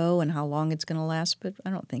going to go and how long it's going to last, but I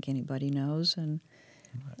don't think anybody knows. And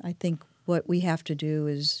I think what we have to do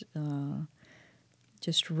is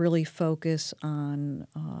just really focus on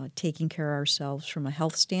taking care of ourselves from a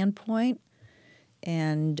health standpoint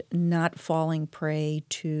and not falling prey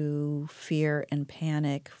to fear and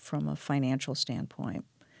panic from a financial standpoint.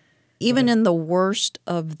 Even in the worst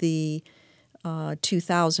of the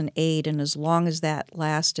 2008, and as long as that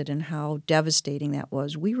lasted and how devastating that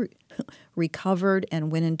was, we recovered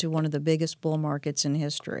and went into one of the biggest bull markets in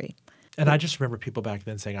history. And I just remember people back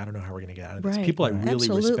then saying, I don't know how we're going to get out of this. Right. People I really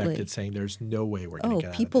Absolutely. respected saying there's no way we're going to get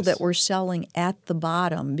out of this. People that were selling at the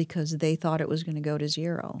bottom because they thought it was going to go to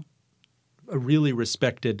zero. A really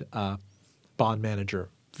respected bond manager,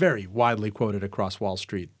 very widely quoted across Wall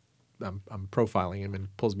Street. I'm profiling him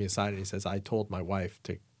and pulls me aside and he says, I told my wife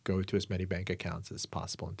to go to as many bank accounts as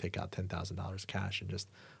possible and take out $10,000 cash and just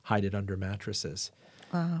hide it under mattresses.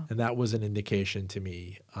 Wow. And that was an indication to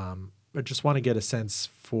me. I just want to get a sense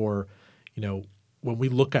for, when we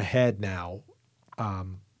look ahead now,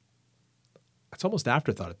 it's almost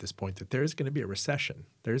afterthought at this point that there is going to be a recession.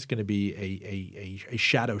 There's going to be a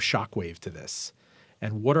shadow shockwave to this.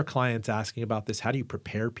 And what are clients asking about this? How do you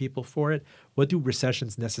prepare people for it? What do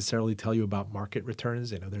recessions necessarily tell you about market returns?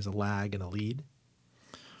 There's a lag and a lead.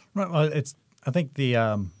 Right. Well, I think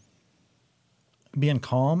the being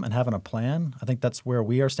calm and having a plan, I think that's where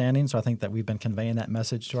we are standing. So I think that we've been conveying that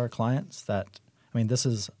message to our clients that, this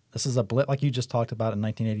is a blip like you just talked about in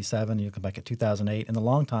 1987. You come back at 2008. In the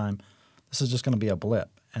long time, this is just going to be a blip.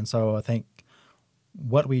 And so I think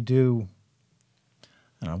what we do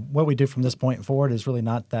from this point forward is really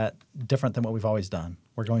not that different than what we've always done.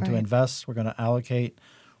 We're going to invest. We're going to allocate.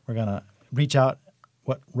 We're going to reach out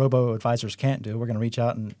what robo-advisors can't do. We're going to reach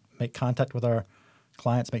out and make contact with our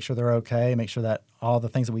clients, make sure they're okay, make sure that all the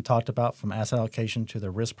things that we talked about from asset allocation to their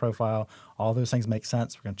risk profile, all those things make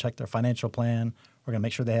sense. We're going to check their financial plan. We're going to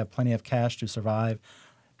make sure they have plenty of cash to survive.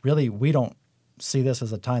 Really, we don't see this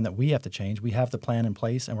as a time that we have to change. We have the plan in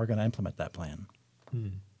place, and we're going to implement that plan.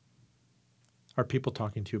 Are people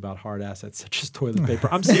talking to you about hard assets such as toilet paper?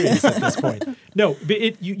 I'm serious at this point. No,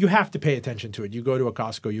 but you have to pay attention to it. You go to a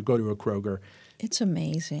Costco, you go to a Kroger. It's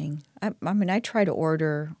amazing. I try to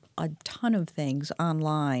order a ton of things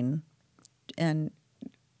online and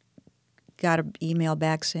got an email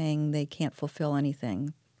back saying they can't fulfill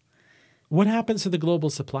anything. What happens to the global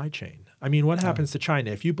supply chain? What happens to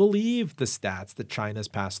China? If you believe the stats that China's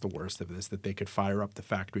past the worst of this, that they could fire up the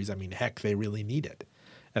factories, heck, they really need it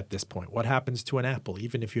at this point. What happens to an Apple?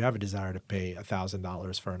 Even if you have a desire to pay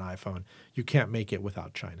 $1,000 for an iPhone, you can't make it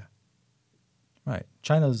without China. Right.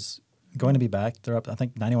 China's going to be back. They're up, I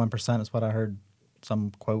think 91% is what I heard,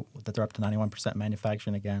 some quote that they're up to 91%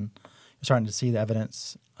 manufacturing again. You're starting to see the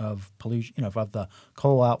evidence of pollution, of the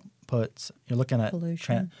coal outputs. You're looking at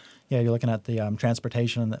pollution. You're looking at the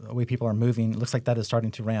transportation, the way people are moving. It looks like that is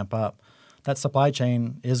starting to ramp up. That supply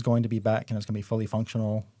chain is going to be back, and it's going to be fully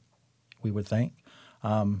functional, we would think.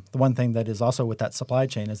 The one thing that is also with that supply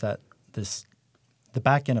chain is that the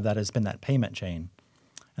back end of that has been that payment chain,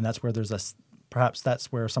 and that's where perhaps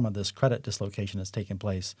that's where some of this credit dislocation has taken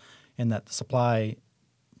place, in that the supply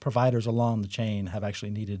providers along the chain have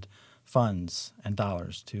actually needed funds and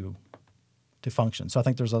dollars to function. So I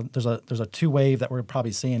think there's a two-wave that we're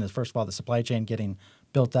probably seeing is, first of all, the supply chain getting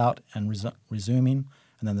built out and resuming,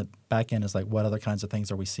 and then the back end is like, what other kinds of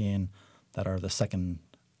things are we seeing that are the second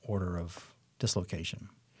order of dislocation?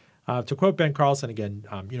 To quote Ben Carlson again,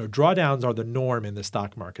 drawdowns are the norm in the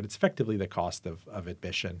stock market. It's effectively the cost of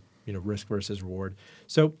admission, risk versus reward.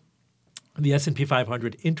 So the S&P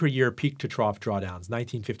 500 intra-year peak to trough drawdowns,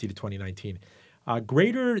 1950 to 2019,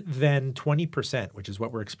 Greater than 20%, which is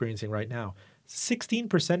what we're experiencing right now,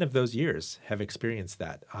 16% of those years have experienced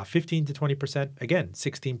that. 15 to 20%, again,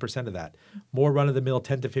 16% of that. More run-of-the-mill,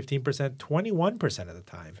 10 to 15%, 21% of the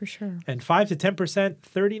time. For sure. And 5 to 10%,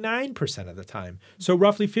 39% of the time. So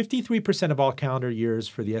roughly 53% of all calendar years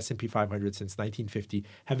for the S&P 500 since 1950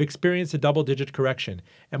 have experienced a double-digit correction.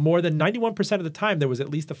 And more than 91% of the time, there was at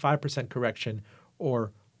least a 5% correction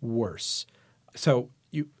or worse. So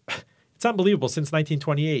it's unbelievable. Since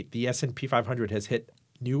 1928, the S&P 500 has hit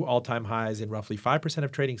new all-time highs in roughly 5%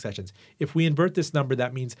 of trading sessions. If we invert this number,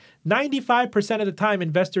 that means 95% of the time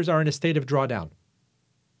investors are in a state of drawdown.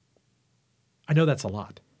 I know that's a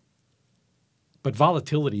lot. But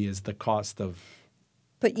volatility is the cost of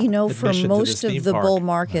But for admission to most this of the theme bull park.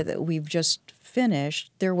 market that we've just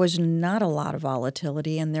finished, there was not a lot of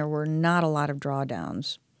volatility and there were not a lot of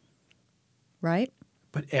drawdowns. Right?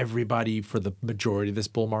 But everybody for the majority of this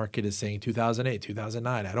bull market is saying 2008,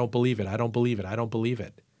 2009. I don't believe it. I don't believe it. I don't believe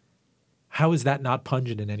it. How is that not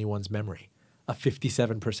pungent in anyone's memory? A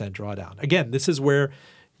 57% drawdown. Again, this is where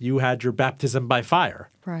you had your baptism by fire.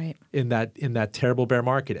 Right. In that terrible bear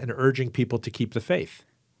market and urging people to keep the faith.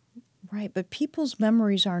 Right. But people's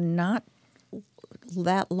memories are not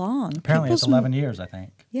that long. Apparently it's 11 years, I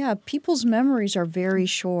think. Yeah. People's memories are very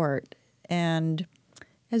short. And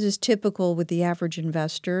as is typical with the average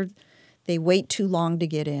investor, they wait too long to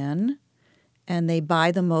get in, and they buy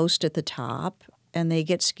the most at the top, and they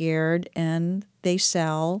get scared, and they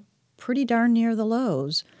sell pretty darn near the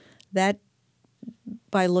lows. That,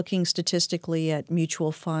 by looking statistically at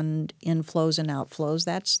mutual fund inflows and outflows,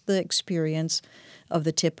 that's the experience of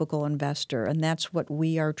the typical investor, and that's what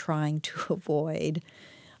we are trying to avoid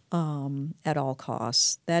at all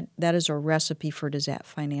costs. That is a recipe for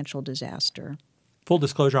financial disaster. Full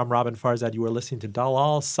disclosure, I'm Robin Farzad. You are listening to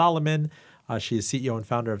Dalal Salomon. She is CEO and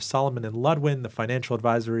founder of Salomon and Ludwin, the financial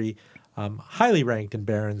advisory, highly ranked in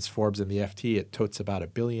Barron's, Forbes, and the FT. It totes about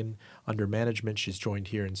 $1 billion under management. She's joined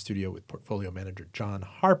here in studio with portfolio manager John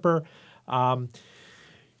Harper. In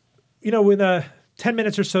the 10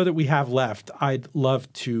 minutes or so that we have left, I'd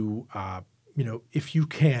love to if you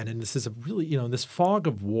can, and this is a really, this fog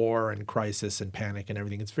of war and crisis and panic and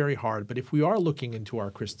everything, it's very hard. But if we are looking into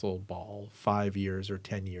our crystal ball 5 years or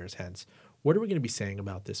 10 years hence, what are we going to be saying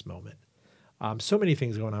about this moment? So many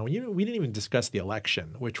things going on. We didn't even discuss the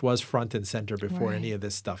election, which was front and center before any of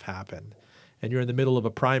this stuff happened. And you're in the middle of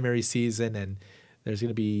a primary season, and there's going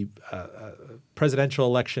to be a presidential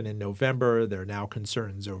election in November. There are now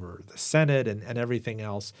concerns over the Senate and everything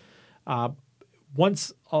else.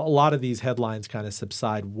 Once a lot of these headlines kind of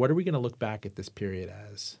subside, what are we going to look back at this period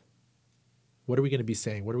as? What are we going to be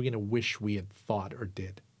saying? What are we going to wish we had thought or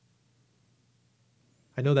did?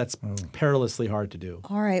 I know that's perilously hard to do.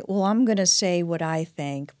 All right. Well, I'm going to say what I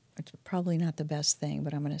think. It's probably not the best thing,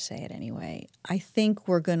 but I'm going to say it anyway. I think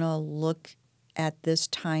we're going to look at this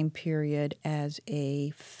time period as a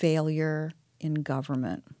failure in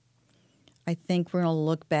government. I think we're going to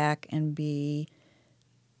look back and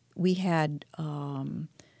we had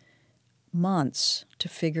months to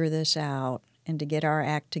figure this out and to get our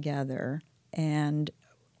act together, and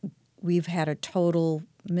we've had a total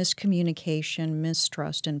miscommunication,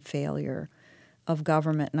 mistrust, and failure of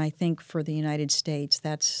government. And I think for the United States,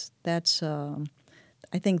 I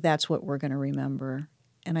think that's what we're going to remember.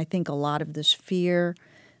 And I think a lot of this fear,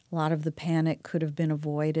 a lot of the panic could have been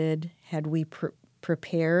avoided had we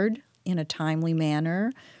prepared in a timely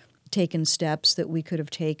manner, taken steps that we could have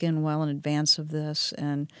taken well in advance of this,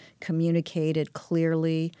 and communicated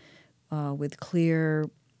clearly with clear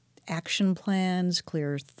action plans,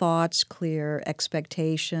 clear thoughts, clear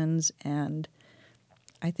expectations. And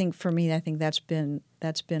I think for me, that's been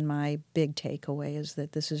my big takeaway, is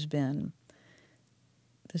that this has been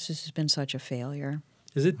such a failure.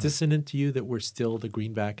 Is it dissonant to you that the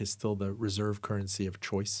greenback is still the reserve currency of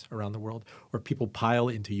choice around the world, or people pile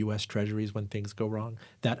into U.S. treasuries when things go wrong?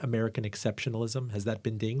 That American exceptionalism, has that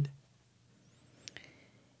been dinged?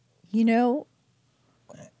 Yeah,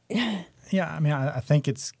 I mean, I think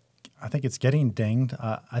it's getting dinged.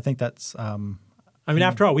 I think that's.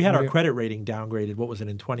 After all, we had our credit rating downgraded. What was it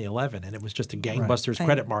in 2011? And it was just a gangbusters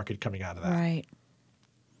credit market coming out of that. Right.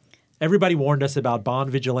 Everybody warned us about bond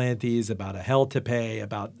vigilantes, about a hell to pay,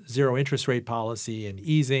 about zero interest rate policy and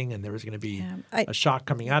easing, and there was going to be a shock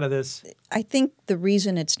coming out of this. I think the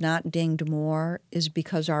reason it's not dinged more is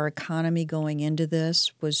because our economy going into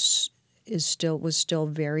this was still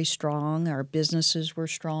very strong. Our businesses were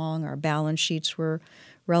strong. Our balance sheets were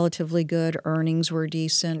relatively good. Earnings were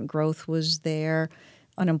decent. Growth was there.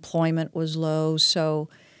 Unemployment was low. So,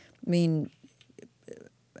 I mean,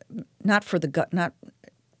 not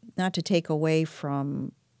not to take away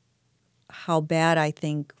from how bad I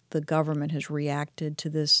think the government has reacted to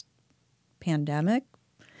this pandemic,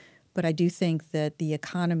 but I do think that the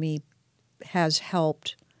economy has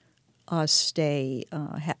helped us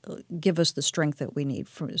give us the strength that we need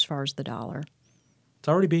as far as the dollar. It's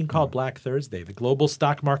already being called Black Thursday. The global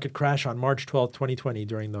stock market crash on March 12, 2020,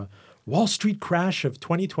 during the Wall Street crash of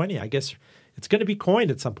 2020. I guess it's going to be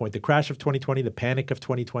coined at some point. The crash of 2020, the panic of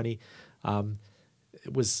 2020.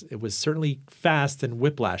 It was certainly fast and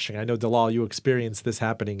whiplashing. I know, Dalal, you experienced this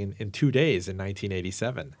happening in 2 days in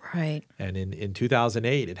 1987. Right. And in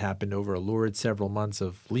 2008, it happened over a lurid several months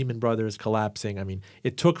of Lehman Brothers collapsing. I mean,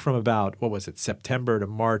 it took from about, September to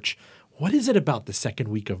March. What is it about the second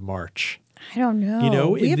week of March? I don't know.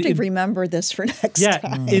 We have to remember this for next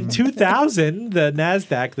time. In 2000, the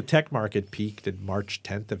NASDAQ, the tech market, peaked in March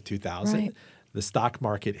 10th of 2000. Right. The stock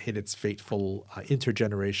market hit its fateful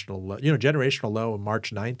generational low on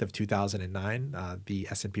March 9th of 2009. The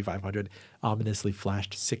S&P 500 ominously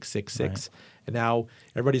flashed 666. Right. And now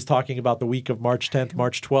everybody's talking about the week of March 10th,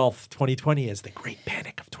 March 12th, 2020 as the great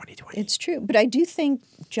panic of 2020. It's true. But I do think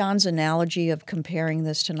John's analogy of comparing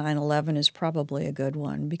this to 9/11 is probably a good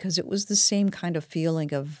one, because it was the same kind of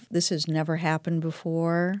feeling of this has never happened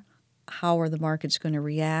before. How are the markets going to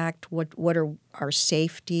react? What are our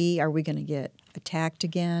safety? Are we going to get attacked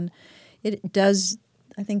again? It does.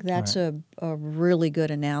 I think that's a really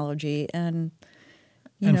good analogy. And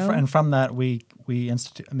from that we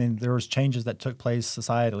institute. I mean, there was changes that took place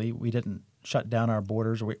societally. We didn't shut down our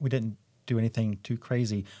borders. We didn't do anything too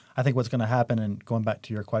crazy. I think what's going to happen, and going back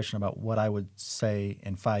to your question about what I would say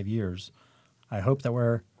in 5 years, I hope that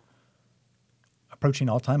we're approaching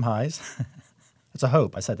all-time highs. It's a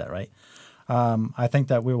hope. I said that right. I think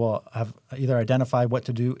that we will have either identified what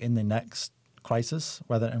to do in the next crisis,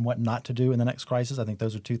 and what not to do in the next crisis. I think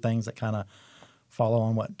those are two things that kind of follow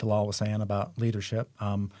on what Dalal was saying about leadership.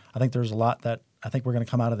 I think there's a lot that I think we're going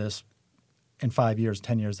to come out of this in 5 years,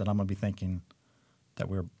 10 years, that I'm going to be thinking that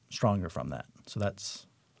we're stronger from that. So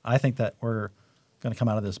I think that we're going to come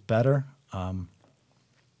out of this better.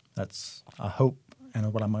 That's a hope,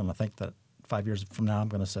 and what I'm going to think that 5 years from now I'm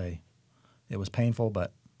going to say it was painful,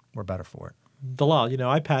 but we're better for it. Dalal,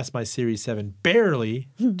 I passed my Series 7 barely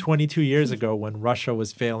 22 years ago when Russia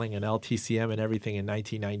was failing and LTCM and everything in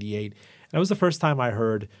 1998. And that was the first time I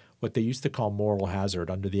heard what they used to call moral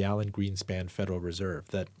hazard under the Alan Greenspan Federal Reserve,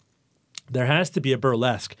 that there has to be a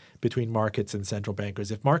burlesque between markets and central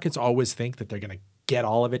bankers. If markets always think that they're going to get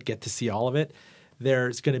all of it, get to see all of it,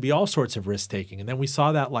 there's going to be all sorts of risk-taking. And then we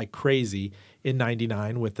saw that like crazy in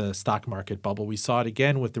 99 with the stock market bubble. We saw it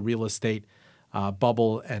again with the real estate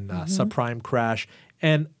bubble and subprime crash.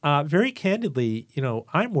 And very candidly,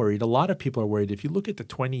 I'm worried. A lot of people are worried. If you look at the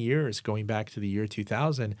 20 years going back to the year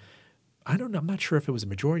 2000, I don't know. I'm not sure if it was a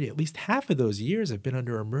majority. At least half of those years have been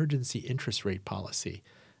under emergency interest rate policy.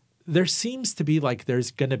 There seems to be like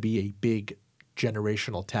there's going to be a big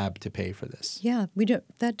generational tab to pay for this. Yeah,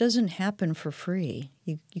 that doesn't happen for free.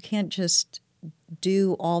 You can't just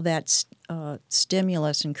do all that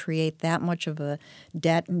stimulus and create that much of a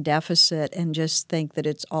debt and deficit and just think that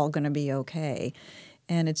it's all going to be okay.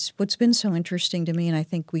 And it's what's been so interesting to me, and I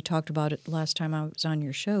think we talked about it last time I was on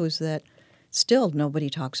your show, is that still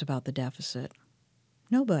nobody talks about the deficit.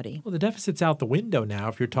 Nobody. Well, the deficit's out the window now.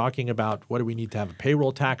 If you're talking about what do we need to have a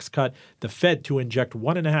payroll tax cut, the Fed to inject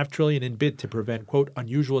 $1.5 trillion in bid to prevent, quote,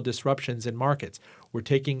 unusual disruptions in markets. We're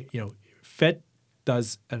taking, Fed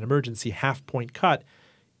does an emergency half-point cut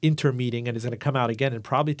intermeeting and is going to come out again and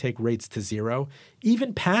probably take rates to zero.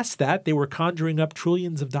 Even past that, they were conjuring up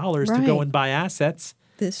trillions of dollars to go and buy assets.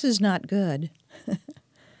 This is not good.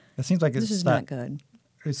 It seems like it's not good.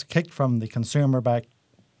 It's kicked from the consumer back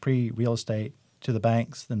pre-real estate to the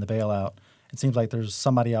banks, then the bailout. It seems like there's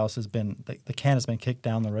somebody else has been the can has been kicked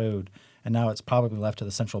down the road, and now it's probably left to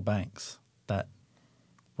the central banks that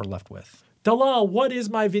we're left with. Dalal, what is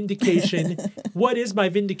my vindication? What is my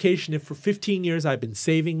vindication if for 15 years I've been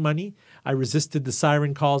saving money? I resisted the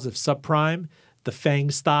siren calls of subprime, the FANG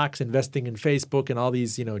stocks, investing in Facebook and all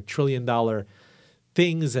these, trillion-dollar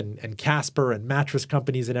things and Casper and mattress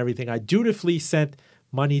companies and everything. I dutifully sent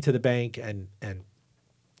money to the bank and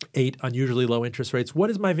ate unusually low interest rates. What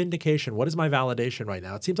is my vindication? What is my validation right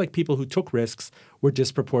now? It seems like people who took risks were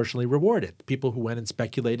disproportionately rewarded. People who went and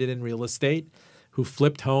speculated in real estate, who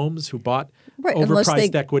flipped homes, who bought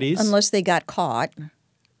overpriced equities. Unless they got caught.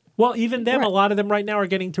 Well, even them, a lot of them right now are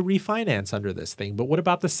getting to refinance under this thing. But what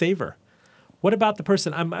about the saver? What about the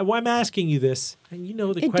person? I'm asking you this, and you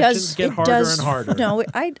know the questions get harder and harder. No,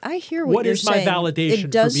 I hear what you're What saying. is my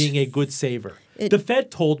validation for being a good saver? The Fed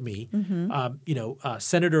told me,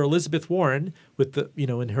 Senator Elizabeth Warren, with the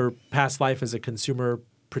in her past life as a consumer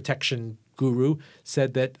protection guru,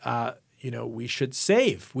 said that we should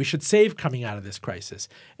save. We should save coming out of this crisis.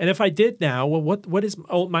 And if I did now, well, what is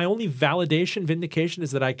my only vindication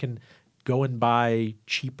is that I can go and buy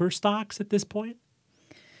cheaper stocks at this point?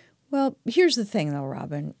 Well, here's the thing, though,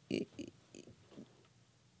 Robin.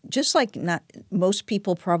 Just like most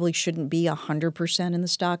people probably shouldn't be 100% in the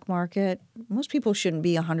stock market, most people shouldn't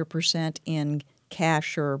be 100% in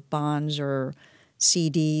cash or bonds or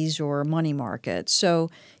CDs or money markets. So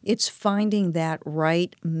it's finding that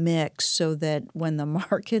right mix so that when the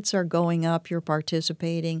markets are going up, you're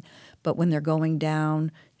participating, but when they're going down,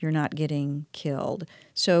 you're not getting killed.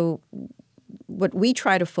 So what we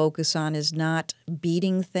try to focus on is not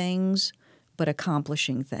beating things, but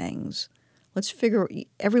accomplishing things. Let's figure,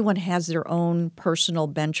 everyone has their own personal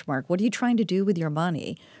benchmark. What are you trying to do with your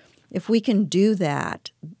money? If we can do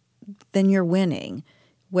that, then you're winning.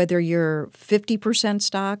 Whether you're 50%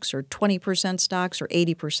 stocks or 20% stocks or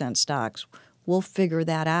 80% stocks, we'll figure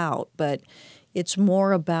that out. But it's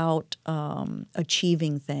more about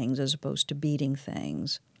achieving things as opposed to beating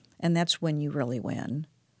things. And that's when you really win.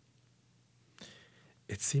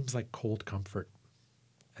 It seems like cold comfort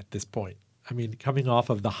at this point. I mean, coming off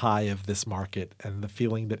of the high of this market and the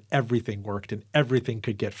feeling that everything worked and everything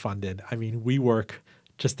could get funded. I mean, WeWork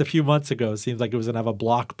just a few months ago seemed like it was going to have a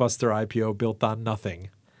blockbuster IPO built on nothing.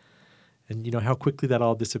 And you know how quickly that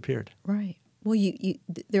all disappeared. Right. Well,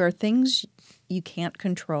 there are things you can't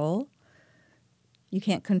control. You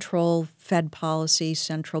can't control Fed policy,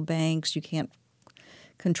 central banks. You can't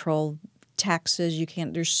control taxes.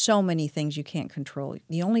 There's so many things you can't control.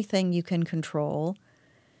 The only thing you can control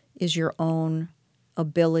is your own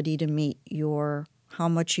ability to meet how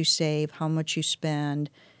much you save, how much you spend,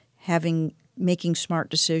 making smart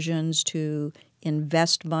decisions to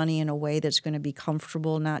invest money in a way that's going to be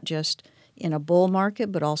comfortable, not just in a bull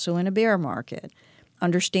market, but also in a bear market.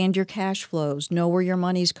 Understand your cash flows, know where your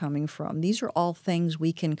money's coming from. These are all things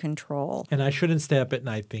we can control. And I shouldn't stay up at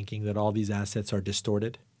night thinking that all these assets are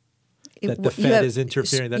distorted, that the Fed is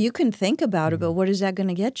interfering. You can think about it, but what is that going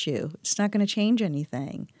to get you? It's not going to change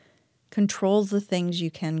anything. Control the things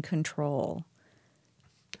you can control.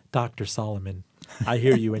 Dr. Salomon, I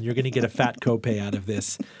hear you, and you're going to get a fat copay out of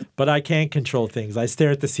this. But I can't control things. I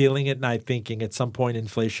stare at the ceiling at night thinking at some point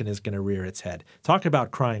inflation is going to rear its head. Talk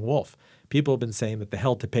about crying wolf. People have been saying that the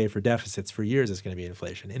hell to pay for deficits for years is going to be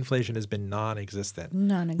inflation. Inflation has been non-existent.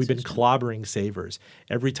 We've been clobbering savers.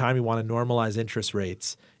 Every time we want to normalize interest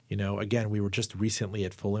rates, again, we were just recently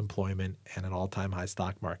at full employment and an all-time high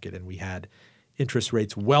stock market, and we had interest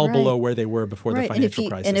rates well below where they were before the financial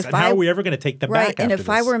crisis. And how are we ever going to take them back after and if this?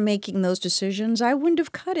 I were making those decisions, I wouldn't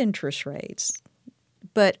have cut interest rates.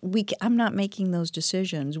 But I'm not making those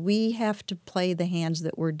decisions. We have to play the hands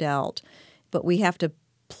that we're dealt, but we have to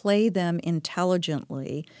play them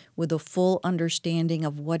intelligently with a full understanding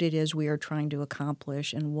of what it is we are trying to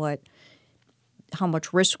accomplish and how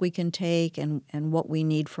much risk we can take and what we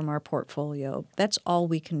need from our portfolio. That's all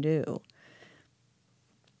we can do.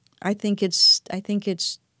 I think it's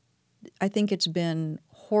been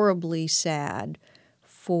horribly sad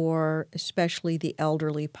for especially the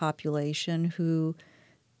elderly population who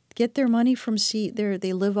get their money from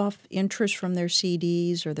they live off interest from their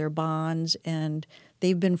CDs or their bonds, and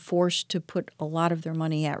they've been forced to put a lot of their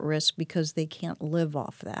money at risk because they can't live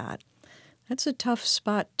off that. That's a tough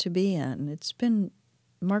spot to be in. The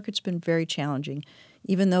market's been very challenging.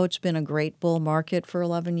 Even though it's been a great bull market for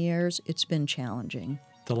 11 years, it's been challenging.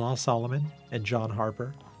 Dalal Salomon and John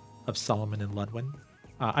Harper of Salomon and Ludwin,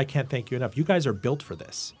 I can't thank you enough. You guys are built for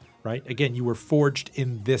this, right? Again, you were forged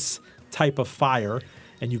in this type of fire,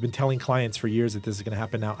 and you've been telling clients for years that this is going to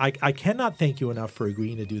happen now. I cannot thank you enough for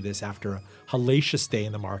agreeing to do this after a hellacious day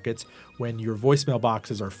in the markets, when your voicemail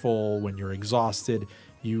boxes are full, when you're exhausted.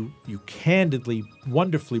 You candidly,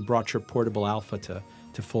 wonderfully brought your portable alpha to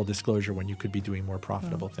full disclosure when you could be doing more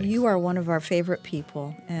profitable things. You are one of our favorite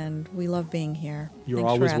people, and we love being here. You're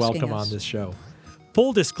always welcome on this show.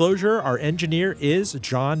 Full disclosure, our engineer is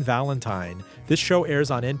John Valentine. This show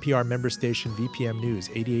airs on NPR member station VPM News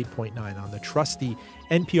 88.9 on the trusty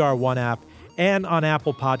NPR One app and on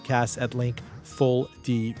Apple Podcasts at link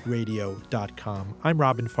fulldradio.com. I'm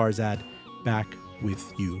Robin Farzad, back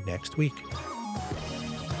with you next week.